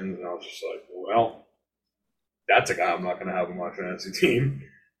the Titans, and I was just like, well, that's a guy I'm not going to have on my fantasy team.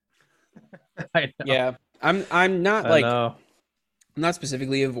 Yeah, I'm not like I'm not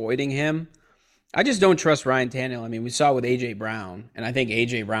specifically avoiding him. I just don't trust Ryan Tannehill. I mean, we saw it with AJ Brown, and I think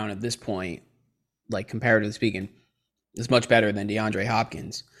AJ Brown at this point, like comparatively speaking, is much better than DeAndre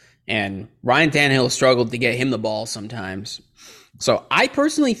Hopkins. And Ryan Tannehill struggled to get him the ball sometimes. So I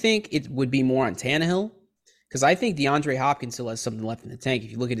personally think it would be more on Tannehill, because I think DeAndre Hopkins still has something left in the tank.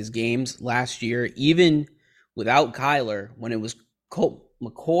 If you look at his games last year, even without Kyler, when it was Colt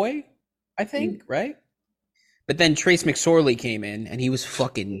McCoy, I think, right? But then Trace McSorley came in, and he was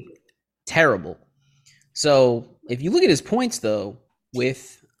fucking terrible. So if you look at his points, though,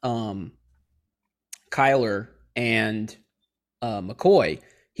 with Kyler and McCoy,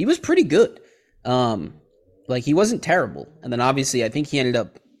 he was pretty good. Like, he wasn't terrible. And then obviously I think he ended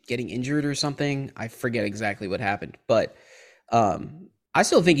up getting injured or something. I forget exactly what happened. But I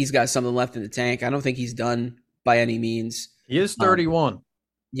still think he's got something left in the tank. I don't think he's done by any means. He is 31.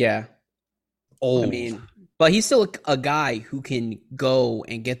 Yeah. Old. I mean, but he's still a guy who can go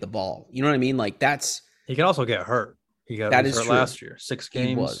and get the ball. You know what I mean? Like, that's... He can also get hurt. He got hurt true. last year. 6 games.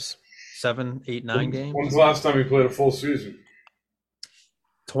 He was. 7, 8, 9 games. When's the last time he played a full season?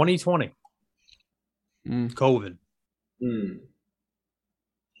 2020. COVID.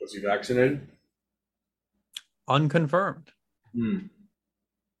 Was he vaccinated? Unconfirmed. All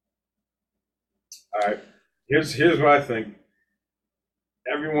right. Here's what I think.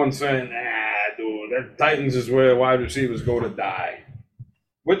 Everyone's saying, dude, the Titans is where wide receivers go to die.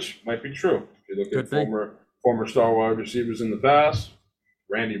 Which might be true. If you look at former star wide receivers in the past,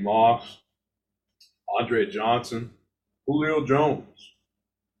 Randy Moss, Andre Johnson, Julio Jones.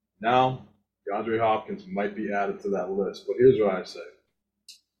 Now, DeAndre Hopkins might be added to that list. But here's what I say.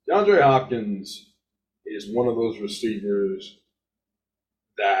 DeAndre Hopkins is one of those receivers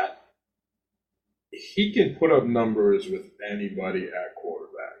that he can put up numbers with anybody at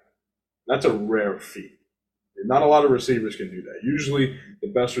quarterback. That's a rare feat. Not a lot of receivers can do that. Usually,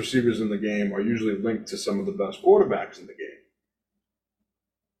 the best receivers in the game are usually linked to some of the best quarterbacks in the game.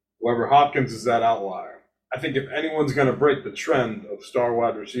 However, Hopkins is that outlier. I think if anyone's going to break the trend of star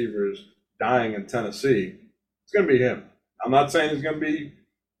wide receivers dying in Tennessee, it's going to be him. I'm not saying it's going to be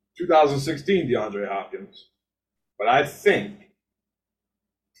 2016 DeAndre Hopkins, but I think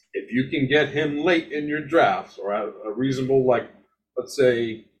if you can get him late in your drafts or at a reasonable, like, let's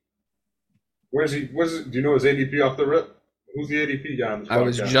say, do you know his ADP off the rip? Who's the ADP guy on this podcast? I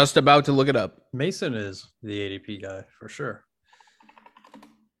was just about to look it up. Mason is the ADP guy for sure.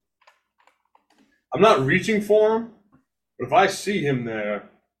 I'm not reaching for him, but if I see him there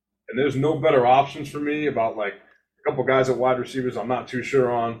and there's no better options for me about like a couple guys at wide receivers I'm not too sure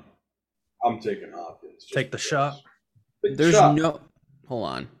on, I'm taking Hopkins. Take the shot. Big There's shot. no. Hold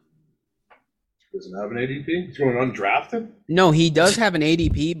on. Doesn't have an ADP. He's going undrafted. No, he does have an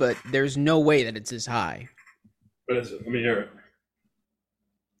ADP, but there's no way that it's as high. What is it? Let me hear it.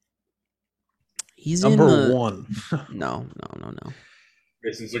 He's Number in 1. No.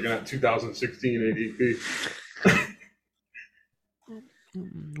 Mason's looking at 2016 ADP.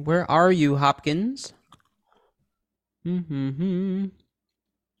 Where are you, Hopkins? Mm-hmm.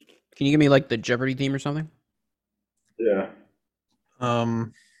 Can you give me like the Jeopardy theme or something? Yeah.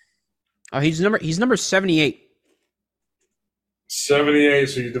 Oh, he's number 78. 78.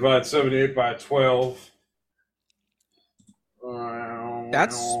 So you divide 78 by 12.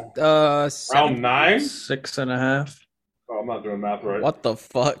 That's round 9. 6.5. Oh, I'm not doing math right. What the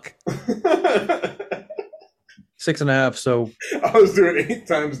fuck? 6.5. So I was doing 8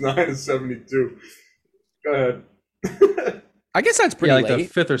 times 9 is 72. Go ahead. I guess that's pretty like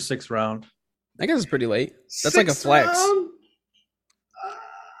late. the 5th or 6th round. I guess it's pretty late. That's like a flex.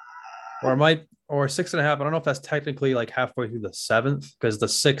 Round? Or 6.5. I don't know if that's technically like halfway through the 7th, because the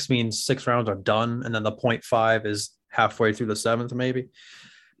 6 means 6 rounds are done, and then the 0.5 is halfway through the 7th, maybe.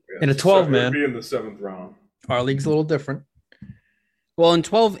 Yeah, In a 12-man, be in the 7th round. our league's a little different. Well, in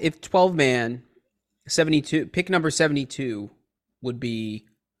 12, if 12 man, 72, pick number 72 would be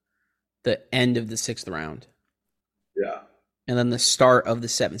the end of the 6th round. Yeah. And then the start of the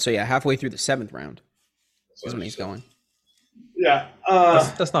 7th. So yeah, halfway through the 7th round is when he's going. Yeah.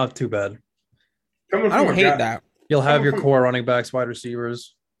 That's not too bad. I don't hate that. You'll have your core running backs, wide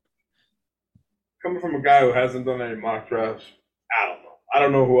receivers. Coming from a guy who hasn't done any mock drafts, I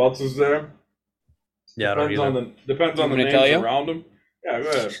don't know who else is there. Yeah, Depends on the names around him. Yeah, go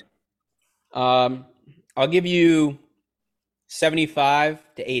ahead. I'll give you 75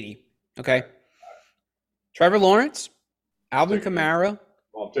 to 80. Okay. Trevor Lawrence, Alvin Kamara,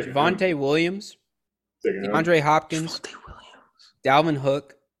 Javonte Williams, DeAndre Hopkins, Dalvin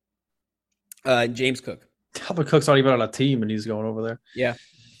Hook, James Cook. Dalvin Cook's not even on a team, and he's going over there. Yeah.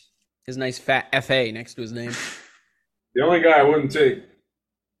 His nice fat FA next to his name. The only guy I wouldn't take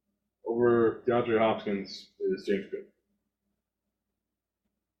over DeAndre Hopkins is James Cook.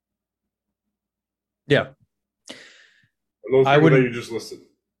 Yeah. Those people that you just listed.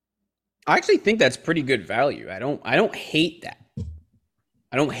 I actually think that's pretty good value. I don't hate that.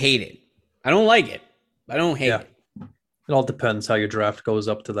 I don't hate it. I don't like it. I don't hate it. It all depends how your draft goes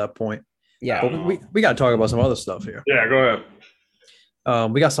up to that point. Yeah. But we got to talk about some other stuff here. Yeah, go ahead.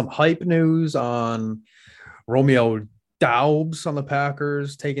 We got some hype news on Romeo Doubs on the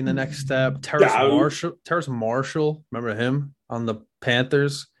Packers taking the next step. Terrace Marshall, remember him on the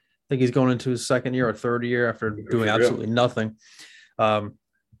Panthers? I think he's going into his second year or third year after doing absolutely nothing.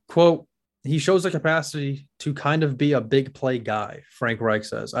 Quote, he shows the capacity to kind of be a big play guy, Frank Reich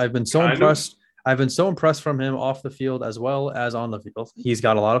says. I've been so impressed from him off the field as well as on the field. He's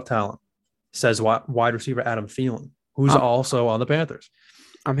got a lot of talent, says wide receiver Adam Thielen, who's also on the Panthers.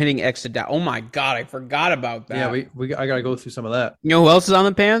 I'm hitting X to down. Oh my God, I forgot about that. Yeah, I got to go through some of that. You know who else is on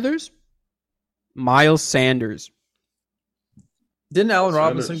the Panthers? Miles Sanders. Didn't Allen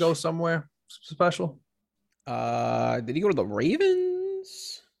Robinson go somewhere special? Did he go to the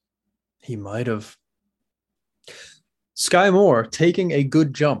Ravens? He might have. Sky Moore taking a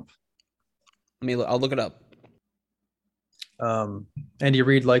good jump. I'll look it up. Andy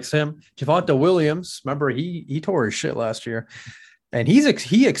Reid likes him. Javonte Williams, remember he tore his shit last year, and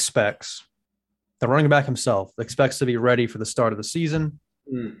he expects the running back himself expects to be ready for the start of the season.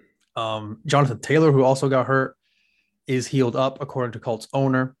 Jonathan Taylor, who also got hurt, is healed up according to Colts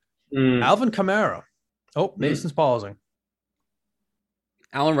owner. Alvin Kamara. Oh, Mason's pausing.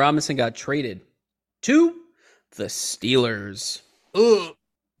 Allen Robinson got traded to the Steelers. Ugh.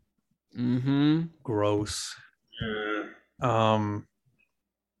 Mm-hmm. Gross. That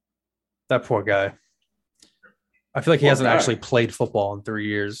poor guy. I feel like he hasn't actually played football in 3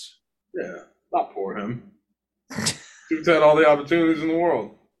 years. Yeah, not poor him. Dude's had all the opportunities in the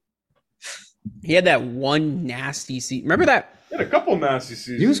world. He had that one nasty season. Remember that? He had a couple nasty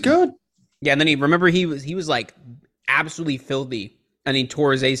seasons. He was good. Yeah, and then he was like absolutely filthy, and he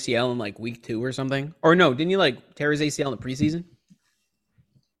tore his ACL in like week 2 or something. Or no, didn't he like tear his ACL in the preseason?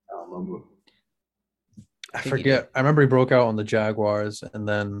 I don't remember. I forget. I remember he broke out on the Jaguars, and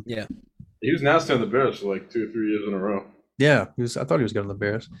then he was nasty on the Bears for like 2 or 3 years in a row. Yeah, I thought he was good on the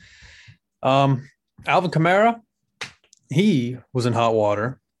Bears. Alvin Kamara, he was in hot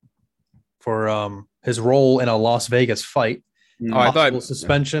water for his role in a Las Vegas fight. Oh, I thought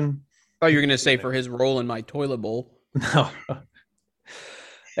suspension. I thought you were going to say for his role in my toilet bowl. No.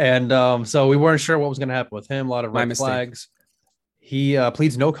 And so we weren't sure what was going to happen with him. A lot of red flags. He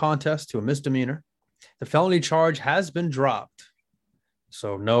pleads no contest to a misdemeanor. The felony charge has been dropped.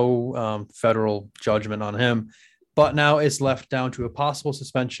 So no federal judgment on him. But now it's left down to a possible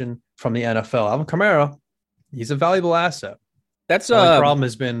suspension from the NFL. Alvin Kamara, he's a valuable asset. That's the only problem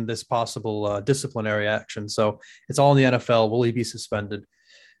has been this possible disciplinary action. So it's all in the NFL. Will he be suspended?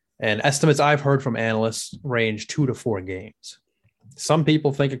 And estimates I've heard from analysts range 2 to 4 games. Some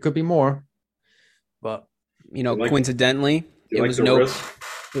people think it could be more, but coincidentally, it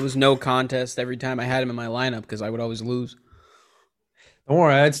was no contest every time I had him in my lineup because I would always lose. Don't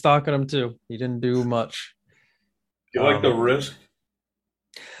worry, I had stock in him too. He didn't do much. Do you like the risk?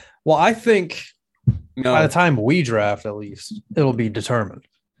 Well, I think by the time we draft, at least, it'll be determined.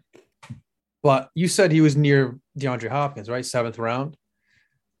 But you said he was near DeAndre Hopkins, right? 7th round.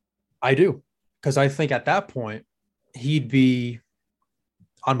 I do, because I think at that point he'd be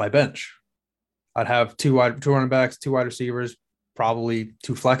on my bench. I'd have two running backs, 2 wide receivers, probably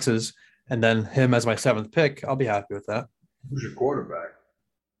 2 flexes, and then him as my 7th pick. I'll be happy with that. Who's your quarterback?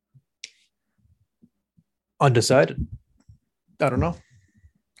 Undecided. I don't know.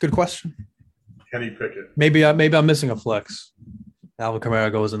 Good question. Kenny Pickett. Maybe I'm missing a flex. Alvin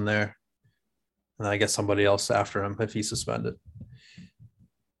Kamara goes in there, and I get somebody else after him if he's suspended.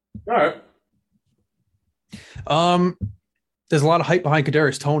 All right. There's a lot of hype behind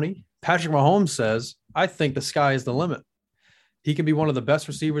Kadarius Toney. Patrick Mahomes says, "I think the sky is the limit. He can be one of the best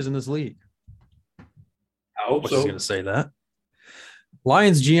receivers in this league." I hope so. He's going to say that.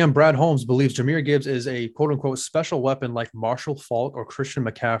 Lions GM Brad Holmes believes Jahmyr Gibbs is a quote-unquote special weapon like Marshall Faulk or Christian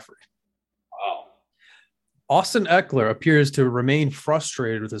McCaffrey. Wow. Austin Eckler appears to remain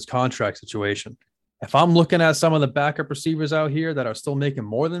frustrated with his contract situation. If I'm looking at some of the backup receivers out here that are still making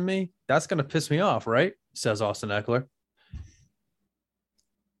more than me, that's going to piss me off, right? Says Austin Eckler.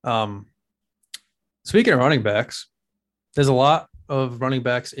 Speaking of running backs, there's a lot of running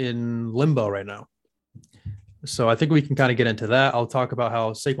backs in limbo right now. So I think we can kind of get into that. I'll talk about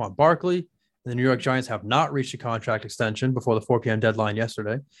how Saquon Barkley and the New York Giants have not reached a contract extension before the 4 p.m. deadline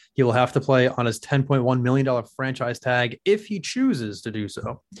yesterday. He will have to play on his $10.1 million franchise tag if he chooses to do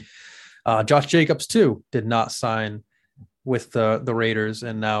so. Josh Jacobs, too, did not sign with the Raiders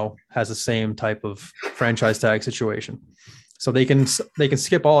and now has the same type of franchise tag situation. So they can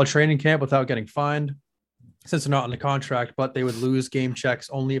skip all a training camp without getting fined since they're not on the contract, but they would lose game checks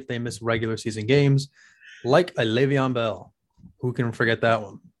only if they miss regular season games, like a Le'Veon Bell. Who can forget that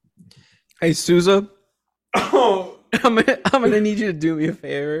one? Hey, Souza. Oh, I'm gonna need you to do me a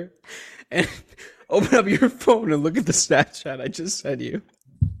favor and open up your phone and look at the stat chat I just sent you.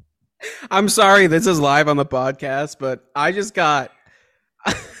 I'm sorry this is live on the podcast, but I just got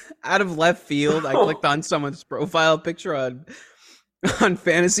out of left field. I clicked on someone's profile picture on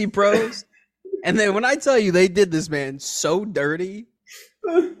Fantasy Pros, and then when I tell you they did this man so dirty.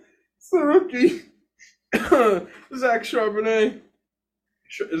 it's the rookie. Zach Charbonnet.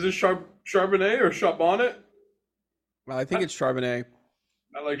 Is it Charbonnet or Charbonnet? Well, I think it's Charbonnet.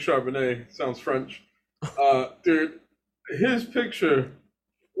 I like Charbonnet. Sounds French. Dude, his picture.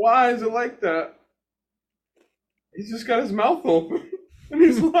 Why is it like that? He's just got his mouth open and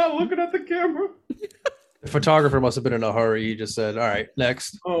he's not looking at the camera. The photographer must have been in a hurry. He just said, all right,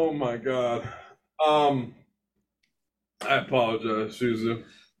 next. Oh my God. I apologize, Souza.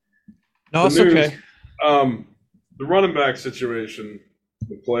 No, it's okay. The running back situation,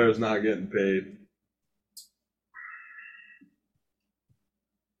 the players not getting paid.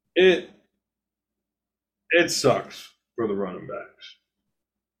 It sucks for the running backs.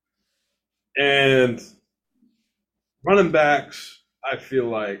 And running backs, I feel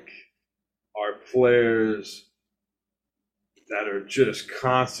like, are players that are just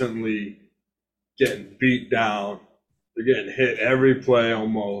constantly getting beat down. They're getting hit every play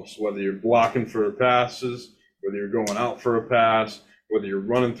almost, whether you're blocking for passes, whether you're going out for a pass, whether you're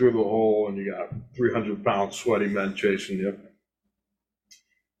running through the hole and you got 300-pound sweaty men chasing you.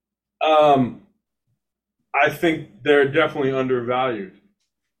 I think they're definitely undervalued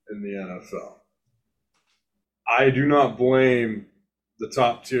in the NFL. I do not blame the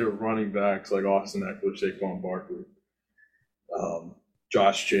top tier running backs like Austin Eckler, Saquon Barkley,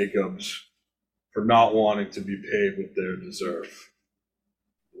 Josh Jacobs for not wanting to be paid what they deserve.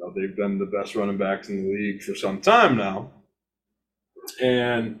 You know, they've been the best running backs in the league for some time now.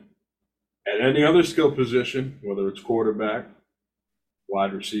 And at any other skill position, whether it's quarterback,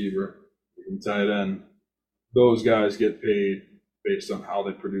 wide receiver, even tight end, those guys get paid based on how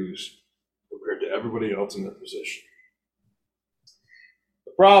they produce compared to everybody else in their position.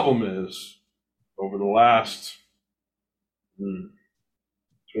 The problem is, over the last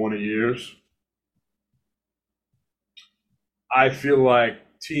 20 years, I feel like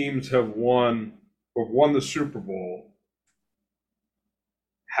teams have won who have won the Super Bowl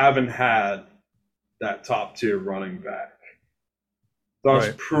haven't had that top-tier running back,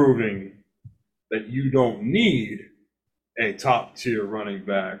 thus proving that you don't need a top-tier running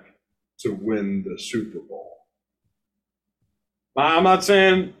back to win the Super Bowl. I'm not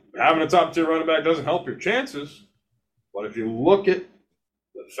saying having a top-tier running back doesn't help your chances, but if you look at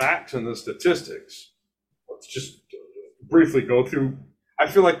the facts and the statistics, let's just briefly go through. I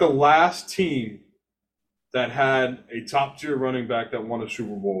feel like the last team that had a top-tier running back that won a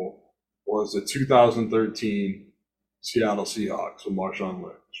Super Bowl was the 2013 Seattle Seahawks with Marshawn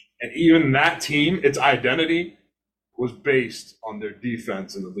Lynch. And even that team, its identity was based on their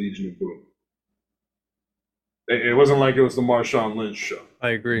defense in the Legion of Boom. It wasn't like it was the Marshawn Lynch show. I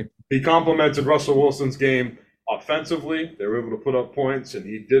agree. He complemented Russell Wilson's game offensively. They were able to put up points, and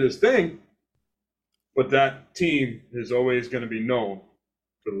he did his thing. But that team is always going to be known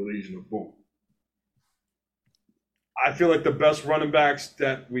for the Legion of Boom. I feel like the best running backs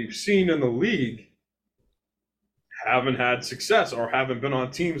that we've seen in the league haven't had success or haven't been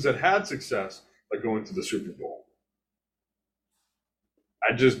on teams that had success, like going to the Super Bowl.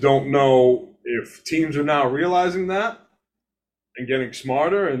 I just don't know if teams are now realizing that and getting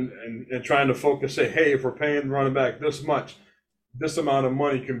smarter and trying to focus, say, hey, if we're paying running back this much, this amount of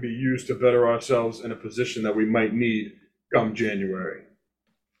money can be used to better ourselves in a position that we might need come January.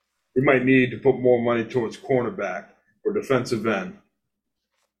 We might need to put more money towards cornerback or defensive end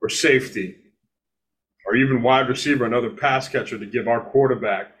or safety or even wide receiver, another pass catcher to give our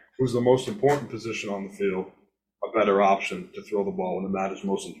quarterback, who's the most important position on the field, a better option to throw the ball when it matters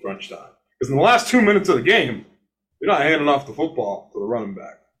most in crunch time. Because in the last 2 minutes of the game, you're not handing off the football to the running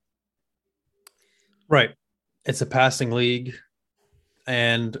back. Right. It's a passing league.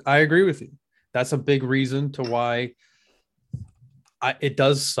 And I agree with you. That's a big reason to why it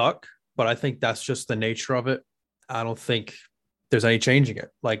does suck, but I think that's just the nature of it. I don't think there's any changing it.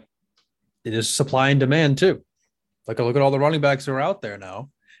 Like, it is supply and demand too. Like, look at all the running backs who are out there now.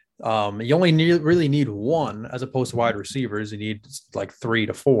 You only really need one as opposed to wide receivers. You need like 3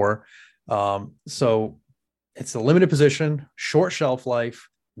 to 4. So it's a limited position, short shelf life,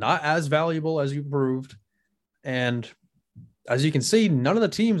 not as valuable as you proved. And as you can see, none of the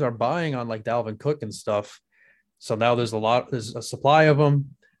teams are buying on like Dalvin Cook and stuff. So now there's a supply of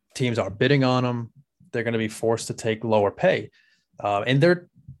them. Teams are bidding on them. They're going to be forced to take lower pay. How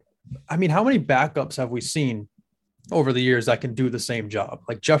many backups have we seen over the years that can do the same job?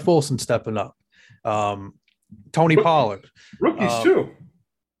 Like Jeff Wilson stepping up, Tony Pollard. Rookies too.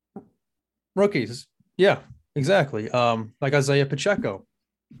 Rookies. Yeah, exactly. Like Isaiah Pacheco.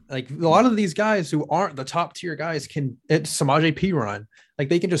 Like a lot of these guys who aren't the top tier guys it's Samaje Perine. Like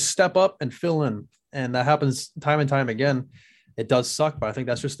they can just step up and fill in. And that happens time and time again. It does suck, but I think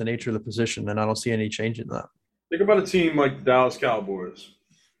that's just the nature of the position, and I don't see any change in that. Think about a team like the Dallas Cowboys.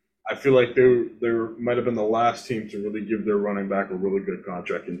 I feel like they might have been the last team to really give their running back a really good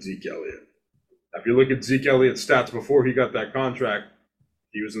contract in Zeke Elliott. If you look at Zeke Elliott's stats before he got that contract,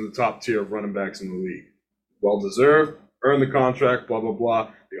 he was in the top tier of running backs in the league. Well-deserved, earned the contract, blah, blah,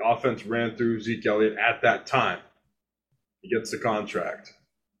 blah. The offense ran through Zeke Elliott at that time. He gets the contract.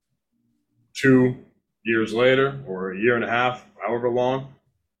 2 years later, or a year and a half, however long,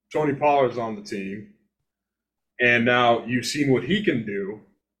 Tony Pollard's on the team. And now you've seen what he can do.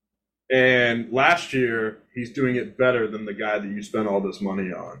 And last year, he's doing it better than the guy that you spent all this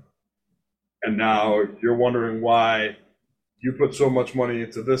money on. And now you're wondering why you put so much money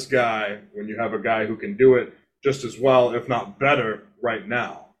into this guy when you have a guy who can do it just as well, if not better, right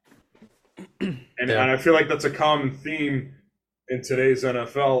now. And I feel like that's a common theme in today's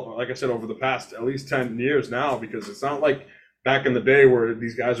NFL, like I said, over the past at least 10 years now, because it's not like back in the day where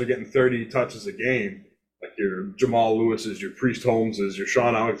these guys are getting 30 touches a game, like your Jamal Lewis's, your Priest Holmes's, your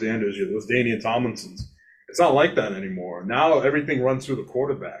Sean Alexander's, your LaDainian Tomlinson's. It's not like that anymore. Now everything runs through the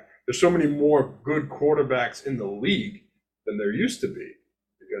quarterback. There's so many more good quarterbacks in the league than there used to be,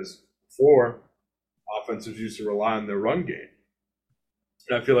 because before, offenses used to rely on their run game.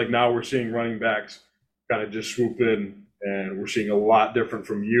 And I feel like now we're seeing running backs kind of just swoop in, and we're seeing a lot different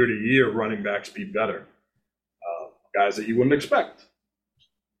from year to year. Running backs be better, guys that you wouldn't expect.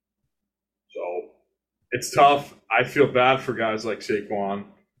 So it's tough. I feel bad for guys like Saquon,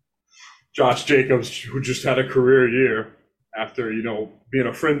 Josh Jacobs, who just had a career year after, being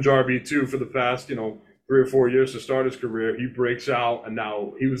a fringe RB2 for the past, 3 or 4 years to start his career. He breaks out, and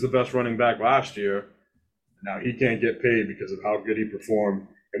now he was the best running back last year. Now he can't get paid because of how good he performed.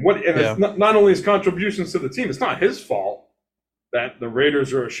 It's not only his contributions to the team, it's not his fault that the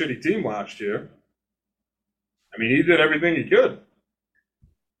Raiders are a shitty team last year. I mean, he did everything he could.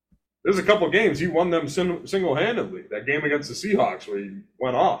 there's a couple games he won them single-handedly. That game against the Seahawks where he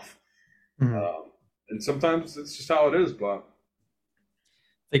went off. Mm-hmm. And sometimes it's just how it is, but I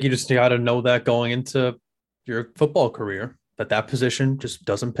think you just got to know that going into your football career, that position just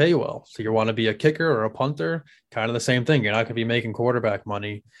doesn't pay well. So you want to be a kicker or a punter, kind of the same thing. You're not going to be making quarterback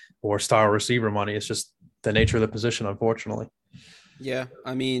money or star receiver money. It's just the nature of the position, unfortunately. Yeah,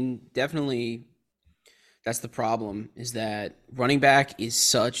 I mean, definitely that's the problem, is that running back is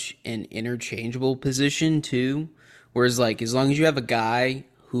such an interchangeable position too. Whereas, like, as long as you have a guy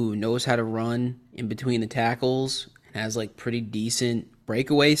who knows how to run in between the tackles and has, like, pretty decent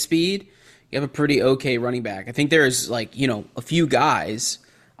breakaway speed, you have a pretty okay running back. I think there's, like, you know, a few guys,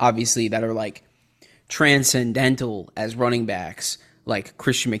 obviously, that are, like, transcendental as running backs, like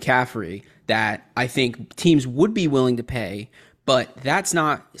Christian McCaffrey, that I think teams would be willing to pay. But that's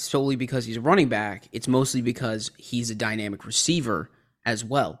not solely because he's a running back. It's mostly because he's a dynamic receiver as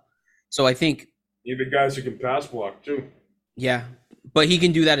well. So I think even guys who can pass block too. Yeah, but he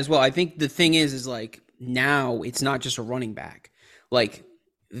can do that as well. I think the thing is like now it's not just a running back. Like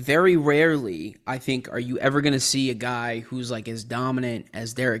very rarely, I think, are you ever going to see a guy who's like as dominant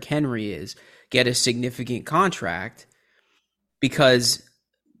as Derrick Henry is get a significant contract, because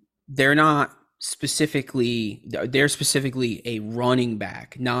they're specifically a running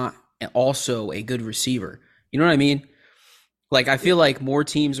back, not also a good receiver. You know what I mean? Like, I feel like more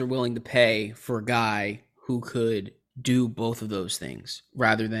teams are willing to pay for a guy who could do both of those things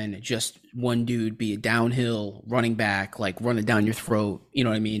rather than just one dude be a downhill running back, like running down your throat. You know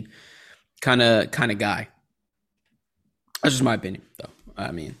what I mean? Kind of guy. That's just my opinion, though.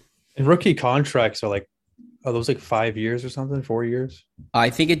 I mean, and rookie contracts are those like 5 years or something, 4 years? I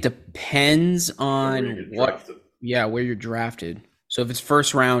think it depends on where you're drafted. So if it's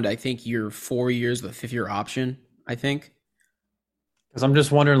first round, I think you're 4 years with a 5th-year option, I think. Because I'm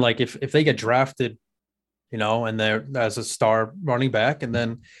just wondering, like, if they get drafted, you know, and they're as a star running back, and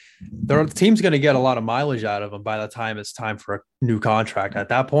then the team's going to get a lot of mileage out of them by the time it's time for a new contract. At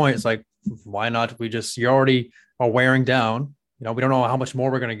that point, it's like, why not? You already are wearing down. You know, we don't know how much more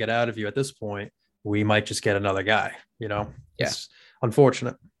we're going to get out of you at this point. We might just get another guy, you know. Yeah. It's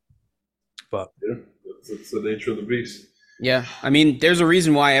unfortunate. But yeah, it's the nature of the beast. Yeah. I mean, there's a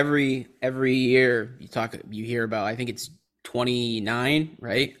reason why every year you hear about, I think it's 29,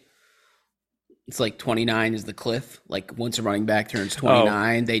 right? It's like 29 is the cliff. Like once a running back turns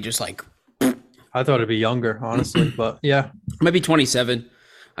 29, they just like. I thought it'd be younger, honestly, but yeah. It might be 27.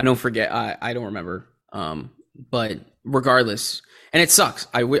 I don't forget. I don't remember. But regardless, and it sucks.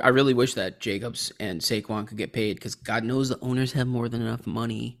 I really wish that Jacobs and Saquon could get paid, because God knows the owners have more than enough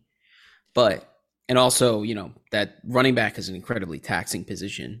money. And also, you know, that running back is an incredibly taxing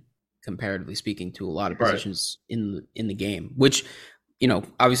position, comparatively speaking, to a lot of positions in the game, which, you know,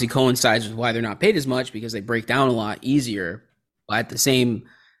 obviously coincides with why they're not paid as much, because they break down a lot easier. But at the same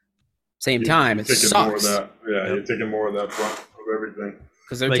time, it sucks. You're taking more of that front of everything.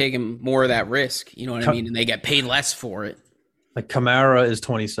 Because they're taking more of that risk, you know what I mean? And they get paid less for it. Like Kamara is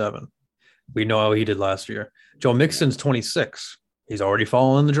 27. We know how he did last year. Joe Mixon's 26. He's already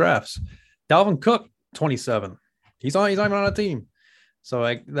fallen in the drafts. Dalvin Cook, 27. He's not even on a team. So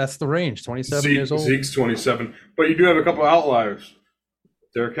like that's the range, 27 years old. Zeke's 27. But you do have a couple outliers.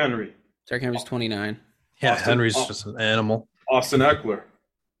 Derrick Henry. Derrick Henry's 29. Yeah, Henry's just an animal. Austin Eckler.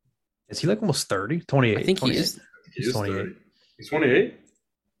 Is he like almost 30? 28. I think he is. He's 28. He's 28?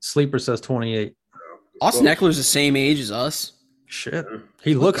 Sleeper says 28. Austin Eckler's the same age as us. Shit.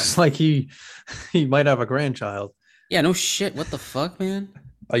 He looks like he might have a grandchild. Yeah, no shit. What the fuck, man?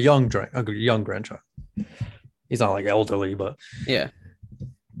 A young grandchild. He's not like elderly, but yeah.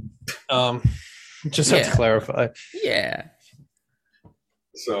 Just have to clarify. Yeah.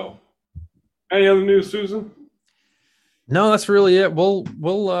 So, any other news, Susan? No, that's really it. We'll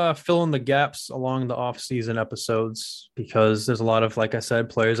fill in the gaps along the off-season episodes, because there's a lot of, like I said,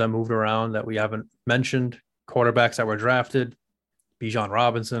 players that moved around that we haven't mentioned, quarterbacks that were drafted, Bijan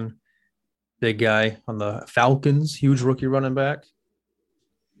Robinson, big guy on the Falcons, huge rookie running back.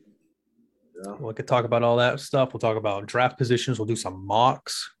 Yeah. We could talk about all that stuff. We'll talk about draft positions. We'll do some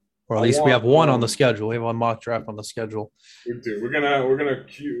mocks, or at least we have one on the schedule. We have one mock draft on the schedule. We do. We're gonna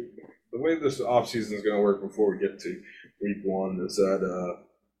queue the way this offseason is gonna work before we get to week one is that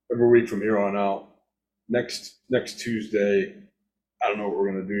every week from here on out, next Tuesday, I don't know what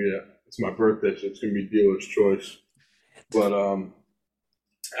we're gonna do yet. It's my birthday, so it's gonna be dealer's choice. But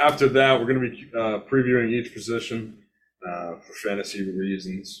after that, we're gonna be previewing each position for fantasy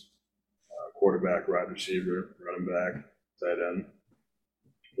reasons: quarterback, wide receiver, running back, tight end.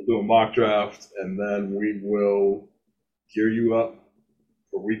 We'll do a mock draft, and then we will gear you up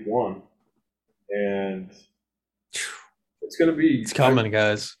for week 1. And it's going to be... It's coming,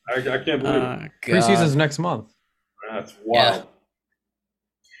 guys. I can't believe it. Preseason's next month. That's wild. Yeah.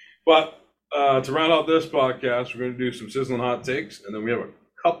 But to round out this podcast, we're going to do some sizzling hot takes, and then we have a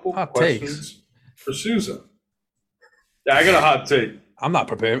couple questions for Souza. Yeah, I got a hot take. I'm not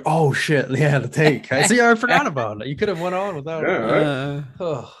prepared. Oh, shit. Yeah, the take. I see. I forgot about it. You could have went on without it.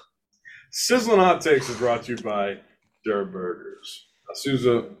 Right? Sizzling Hot Takes is brought to you by Der Burgers. Now,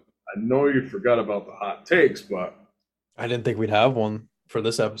 Souza, I know you forgot about the hot takes, but... I didn't think we'd have one for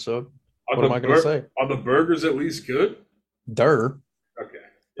this episode. What am I going to say? Are the burgers at least good? Der. Okay.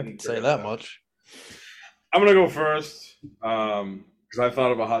 I can say that much. I'm going to go first because I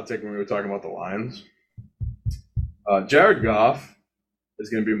thought of a hot take when we were talking about the Lions. Jared Goff is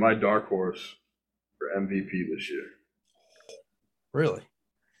going to be my dark horse for MVP this year. Really?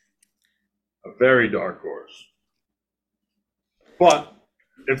 A very dark horse. But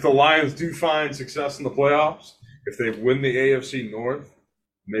if the Lions do find success in the playoffs, if they win the AFC North,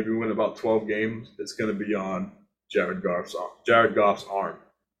 maybe win about 12 games, it's going to be on Jared Goff's arm.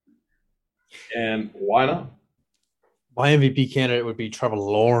 And why not? My MVP candidate would be Trevor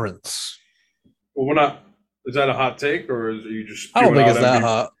Lawrence. Well, we're not. Is that a hot take, or are you just? I don't think it's that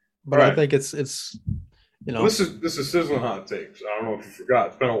hot, but right. I think it's you know. This is sizzling hot takes. I don't know if you forgot.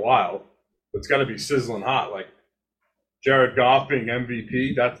 It's been a while. But it's got to be sizzling hot. Like Jared Goff being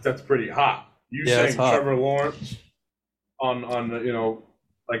MVP, that's pretty hot. You saying Trevor Lawrence on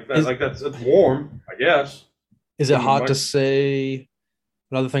like that, that's warm, I guess. Is it hot to say?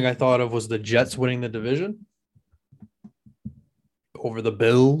 Another thing I thought of was the Jets winning the division over the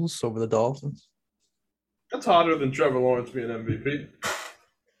Bills, over the Dolphins. That's hotter than Trevor Lawrence being MVP.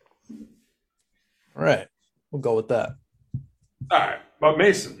 All right, we'll go with that. All right, but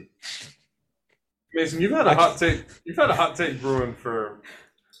Mason, you've had a hot take. You've had a hot take brewing for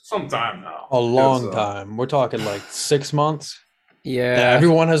some time now. A long time. We're talking like 6 months. Yeah, that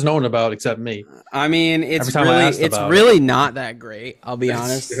everyone has known about except me. I mean, it's really not that great. I'll be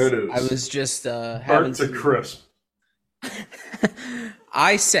honest. It is. I was just burnt to crisp.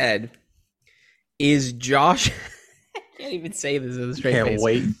 I said, "Is Josh?" I can't even say this with a straight face. Can't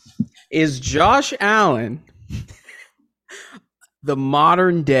wait. Is Josh Allen the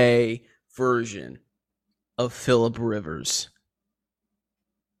modern day version of Phillip Rivers?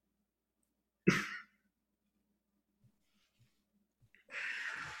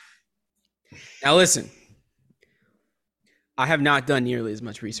 Now listen, I have not done nearly as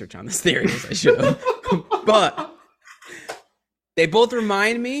much research on this theory as I should have, but they both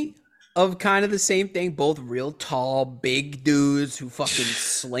remind me of kind of the same thing. Both real tall, big dudes who fucking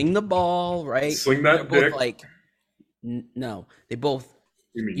sling the ball, right? Sling that They're dick. both like, no, they both,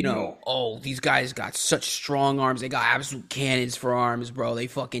 these guys got such strong arms. They got absolute cannons for arms, bro. They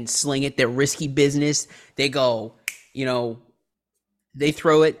fucking sling it. They're risky business. They go, they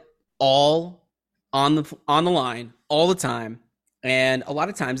throw it all on the line all the time, and a lot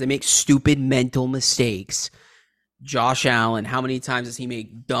of times they make stupid mental mistakes. Josh Allen, how many times does he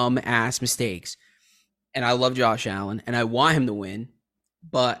make dumb ass mistakes? And I love Josh Allen, and I want him to win,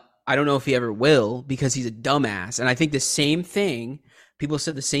 but I don't know if he ever will because he's a dumbass. And I think the same thing, people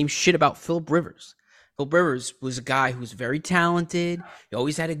said the same shit about Phillip Rivers. Phillip Rivers was a guy who was very talented. He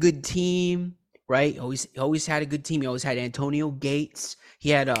always had a good team, right? He always had a good team. He always had Antonio Gates. He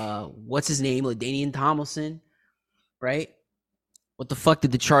had, what's his name? LaDainian Tomlinson, right? What the fuck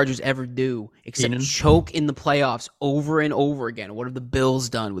did the Chargers ever do except choke in the playoffs over and over again? What have the Bills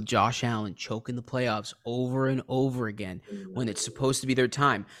done with Josh Allen? Choke in the playoffs over and over again when it's supposed to be their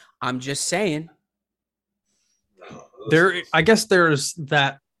time. I'm just saying. I guess there's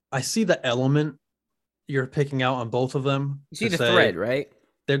that. I see the element you're picking out on both of them. You see the thread, right?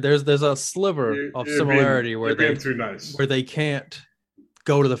 There's a sliver of similarity where they can't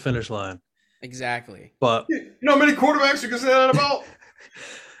go to the finish line. Exactly. But you know how many quarterbacks you can say that about?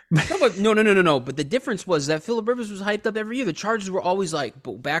 No. But the difference was that Phillip Rivers was hyped up every year. The Chargers were always like,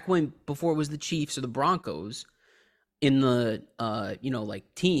 before it was the Chiefs or the Broncos in the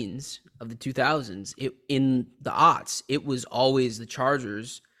teens of the 2000s, in the aughts, it was always the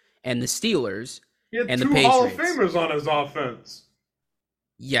Chargers and the Steelers and the Patriots. He had two Hall of Famers on his offense.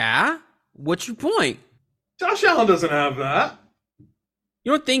 Yeah? What's your point? Josh Allen doesn't have that.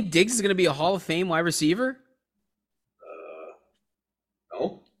 You don't think Diggs is going to be a Hall of Fame wide receiver?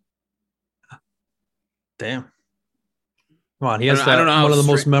 No. Damn. Come on, he has one of the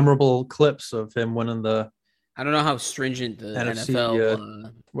most memorable clips of him winning the. I don't know how stringent the NFC,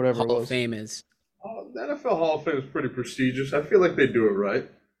 NFL whatever Hall of Fame is. The NFL Hall of Fame is pretty prestigious. I feel like they do it right.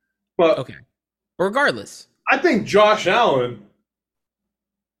 But okay. Regardless. I think Josh Allen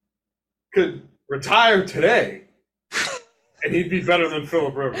could retire today, and he'd be better than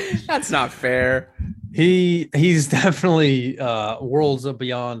Phillip Rivers. That's not fair. He's definitely worlds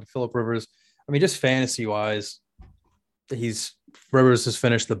beyond Phillip Rivers. I mean, just fantasy wise, Rivers has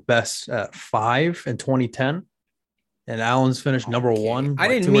finished the best at 5 in 2010, and Allen's finished number 1. I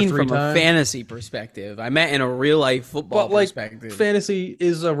didn't mean from a fantasy perspective. I meant in a real life football perspective. Fantasy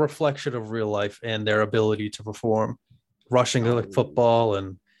is a reflection of real life and their ability to perform, rushing the football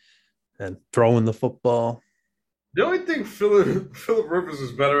and throwing the football. The only thing Phillip Rivers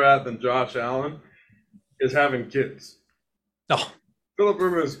is better at than Josh Allen is having kids. Oh. Phillip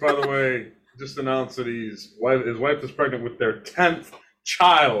Rivers, by the way, just announced that his wife is pregnant with their 10th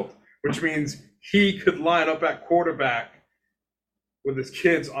child, which means he could line up at quarterback with his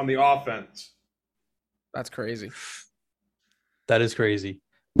kids on the offense. That's crazy. That is crazy.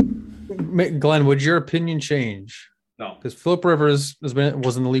 Glenn, would your opinion change? No. Because Phillip Rivers was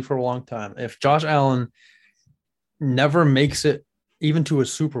in the league for a long time. If Josh Allen never makes it even to a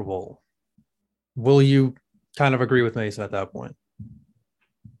Super Bowl, will you kind of agree with Mason at that point?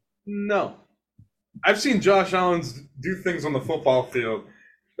 No. I've seen Josh Allen do things on the football field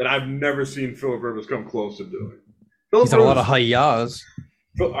that I've never seen Phillip Rivers come close to doing. He's done a lot of high-yahs.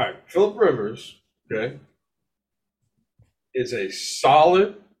 All right, Phillip Rivers, okay, is a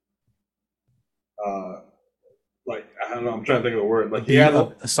solid, I don't know, I'm trying to think of the word. Like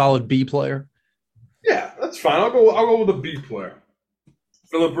a solid B player. Yeah, that's fine. I'll go with a B player.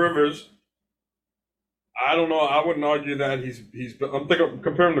 Phillip Rivers, I don't know. I wouldn't argue that I'm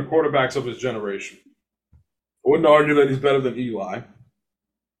comparing the quarterbacks of his generation. I wouldn't argue that he's better than Eli. I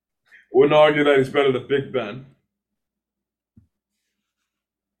wouldn't argue that he's better than Big Ben.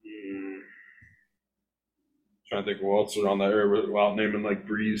 Trying to think who else around that area without naming like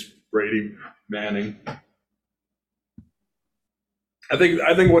Breeze, Brady, Manning. I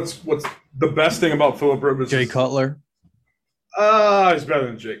think what's the best thing about Phillip Rivers? Jay Cutler. He's better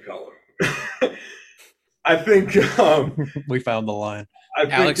than Jay Cutler. I think we found the line.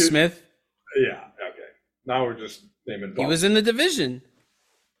 Alex Smith. Yeah. Okay. Now we're just naming. He was in the division.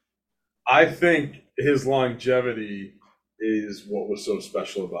 I think his longevity is what was so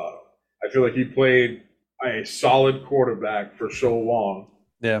special about him. I feel like he played a solid quarterback for so long.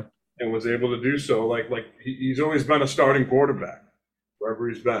 Yeah. And was able to do so. Like he's always been a starting quarterback wherever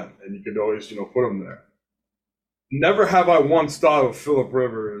he's been, and you could always put him there. Never have I once thought of Phillip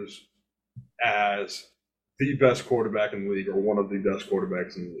Rivers as the best quarterback in the league or one of the best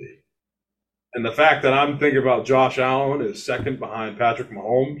quarterbacks in the league. And the fact that I'm thinking about Josh Allen is second behind Patrick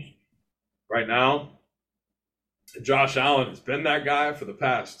Mahomes right now. Josh Allen has been that guy for the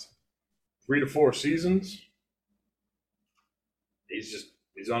past 3 to 4 seasons. He's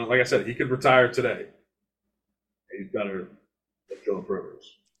on it. Like I said, he could retire today. He's better than Phillip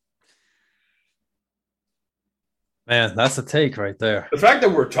Rivers. Man, that's a take right there. The fact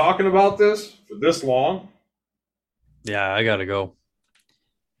that we're talking about this for this long. Yeah, I got to go.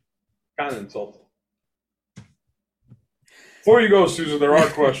 Kind of insulting. Before you go, Souza, there are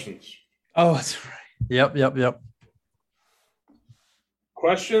questions. Oh, that's right. Yep.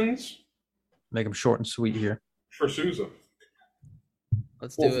 Questions? Make them short and sweet here. For Souza.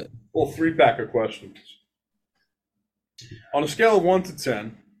 Let's do it. Well, 3-pack of questions. On a scale of 1 to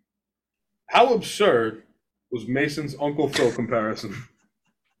 10, how absurd was Mason's Uncle Phil comparison?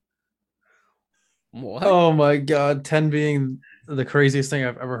 What? Oh my God, 10 being the craziest thing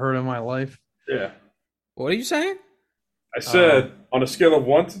I've ever heard in my life. Yeah. What are you saying? I said, on a scale of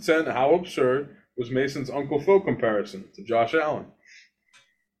 1 to 10, how absurd was Mason's Uncle Phil comparison to Josh Allen?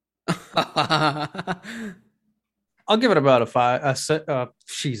 I'll give it about a 5.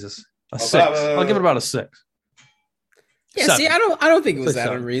 Jesus, a 6. I'll give it about a 6. Yeah, 7. see, I don't think it was 6, that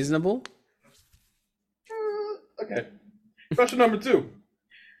 7. unreasonable. Okay. Question number 2.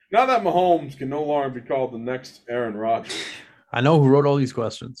 Now that Mahomes can no longer be called the next Aaron Rodgers, I know who wrote all these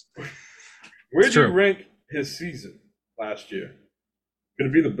questions. Where do you rank his season last year? Could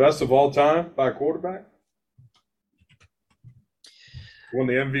it be the best of all time by a quarterback? Won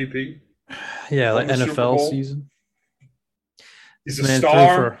the MVP? Yeah, like NFL season. He's a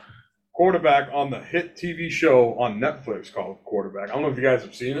star quarterback on the hit TV show on Netflix called Quarterback. I don't know if you guys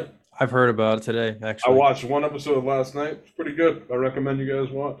have seen it. I've heard about it today, actually. I watched one episode last night. It's pretty good. I recommend you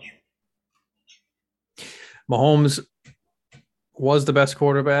guys watch. Mahomes was the best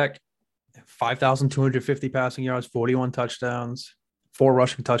quarterback. 5,250 passing yards, 41 touchdowns, 4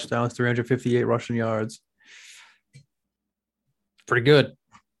 rushing touchdowns, 358 rushing yards. Pretty good.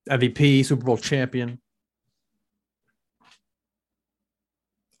 MVP, Super Bowl champion.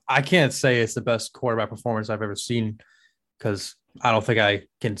 I can't say it's the best quarterback performance I've ever seen because I don't think I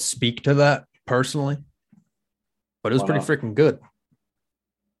can speak to that personally, but it was Why pretty not? freaking good.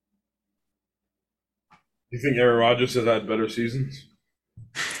 Do you think Aaron Rodgers has had better seasons?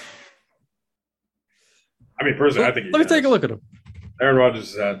 I mean, personally, I think he Let me has. take a look at him. Aaron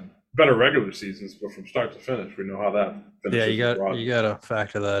Rodgers has had better regular seasons, but from start to finish, we know how that finishes. Yeah, with Rodgers. you got to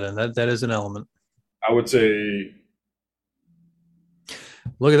factor that in. That is an element. I would say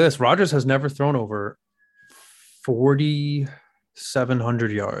Look at this. Rodgers has never thrown over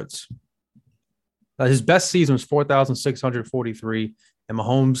 4,700 yards. His best season was 4,643, and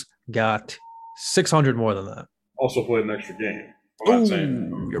Mahomes got 600 more than that. also played an extra game. I'm not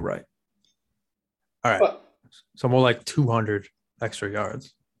saying You're right. All right. But, So more like 200 extra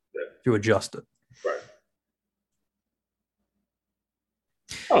yards if you adjust it. right.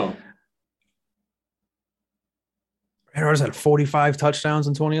 Oh, Aaron Rodgers had 45 touchdowns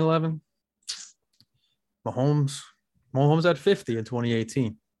in 2011. Mahomes had 50 in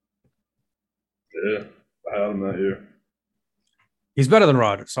 2018. yeah. I had him that year. He's better than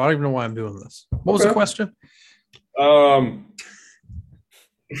Rodgers, so I don't even know why I'm doing this. What was the question?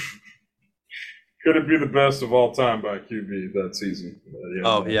 Could it be the best of all time by QB that season?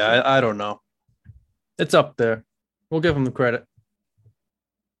 I don't know. It's up there. We'll give him the credit.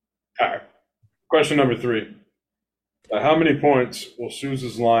 All right. Question number 3. How many points will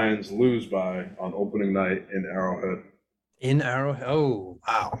Souza's Lions lose by on opening night in Arrowhead? In Arrowhead. Oh,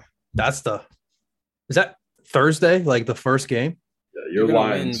 wow. Is that Thursday, like the first game? Yeah, your You're gonna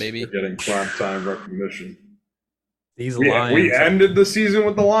Lions win, baby. are getting primetime recognition. These We Lions. ended the season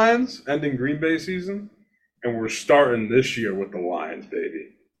with the Lions, ending Green Bay season, and we're starting this year with the Lions, baby.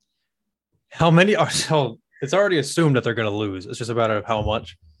 How many are so? It's already assumed that they're going to lose. It's just a matter of how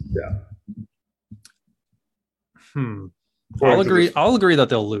much. Yeah. I'll agree that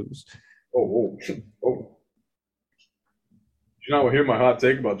they'll lose. Oh. Did you not hear my hot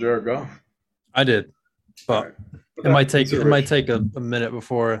take about Jared Goff? I did, but All right. it might take a minute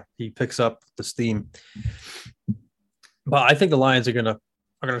before he picks up the steam. But I think the Lions are gonna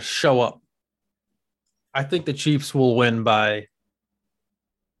show up. I think the Chiefs will win by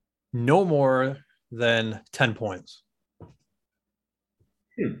no more than 10 points.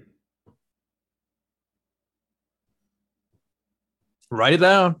 Write it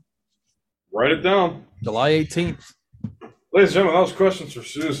down. Write it down. July 18th. Ladies and gentlemen, that was questions for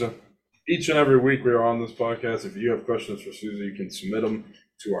Souza. Each and every week we are on this podcast. If you have questions for Souza, you can submit them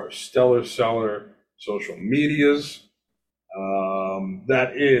to our Stellar Cellar social medias.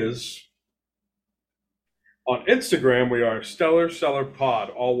 That is on Instagram, we are Stellar Cellar Pod,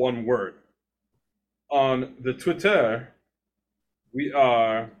 all one word. On the Twitter, we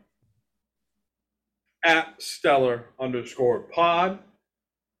are at Stellar_pod.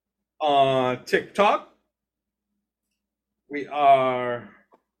 On TikTok, we are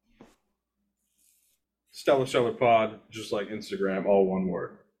Stellar Cellar Pod, just like Instagram, all one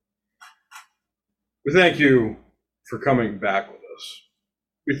word. We thank you for coming back with us.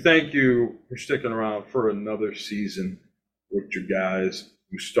 We thank you for sticking around for another season with you guys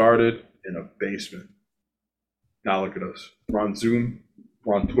who started in a basement. Now look at us. We're on Zoom.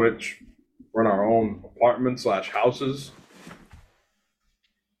 We're on Twitch. We're in our own apartment/houses.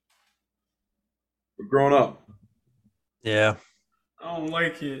 We're growing up. Yeah. I don't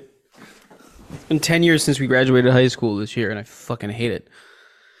like it. It's been 10 years since we graduated high school this year, and I fucking hate it.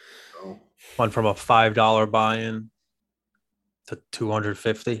 So, Went from a $5 buy-in to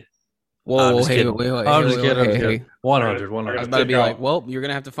 $250. Whoa, I'm just hey, kidding. wait, I'm just kidding. hey. 100. I was 100. about to be like, well, you're going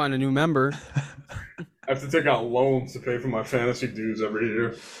to have to find a new member. I have to take out loans to pay for my fantasy dues every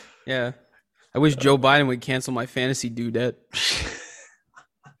year. Yeah. I wish Joe Biden would cancel my fantasy due debt.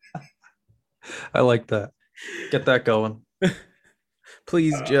 I like that. Get that going.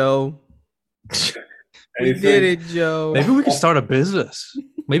 Please, Joe. We Anything? did it, Joe. Maybe we could start a business.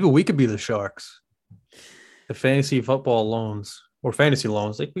 Maybe we could be the Sharks. The fantasy football loans or fantasy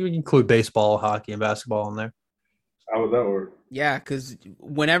loans. Like we include baseball, hockey, and basketball in there. How would that work? Yeah, because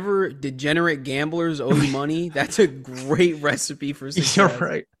whenever degenerate gamblers owe you money, that's a great recipe for success. You're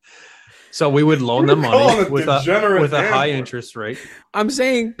right. So we would loan them Call money it with degenerate a high gambler. interest rate. I'm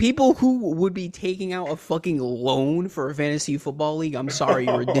saying people who would be taking out a fucking loan for a fantasy football league, I'm sorry,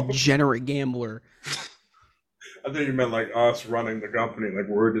 you're a degenerate gambler. I think you meant like us running the company, like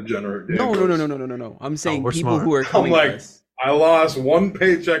we're degenerate No. gamblers. No. I'm saying we're people smart. who are I'm coming like, to us. I lost one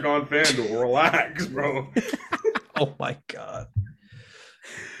paycheck on FanDuel. Relax, bro. Oh my god.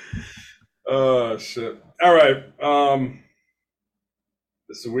 Oh shit. All right.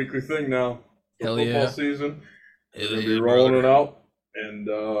 It's a weekly thing now. For Hell football yeah. season. We're Hell gonna yeah, be rolling brother. it out. And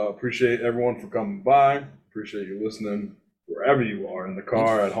appreciate everyone for coming by. Appreciate you listening. wherever you are, in the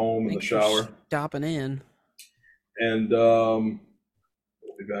car, at home, in the Thanks for shower. stopping in. And we'll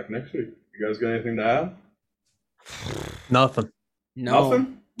be back next week. You guys got anything to add? Nothing. No.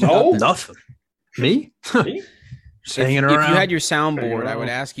 Nothing? No? Nothing. Me? Me? Just hanging If around. you had your soundboard, I around. would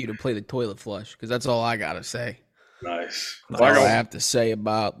ask you to play the toilet flush because that's all I gotta say. Nice. That's Well, all I have to say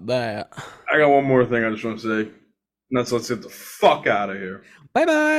about that. I got one more thing I just want to say. And that's let's get the fuck out of here. Bye bye.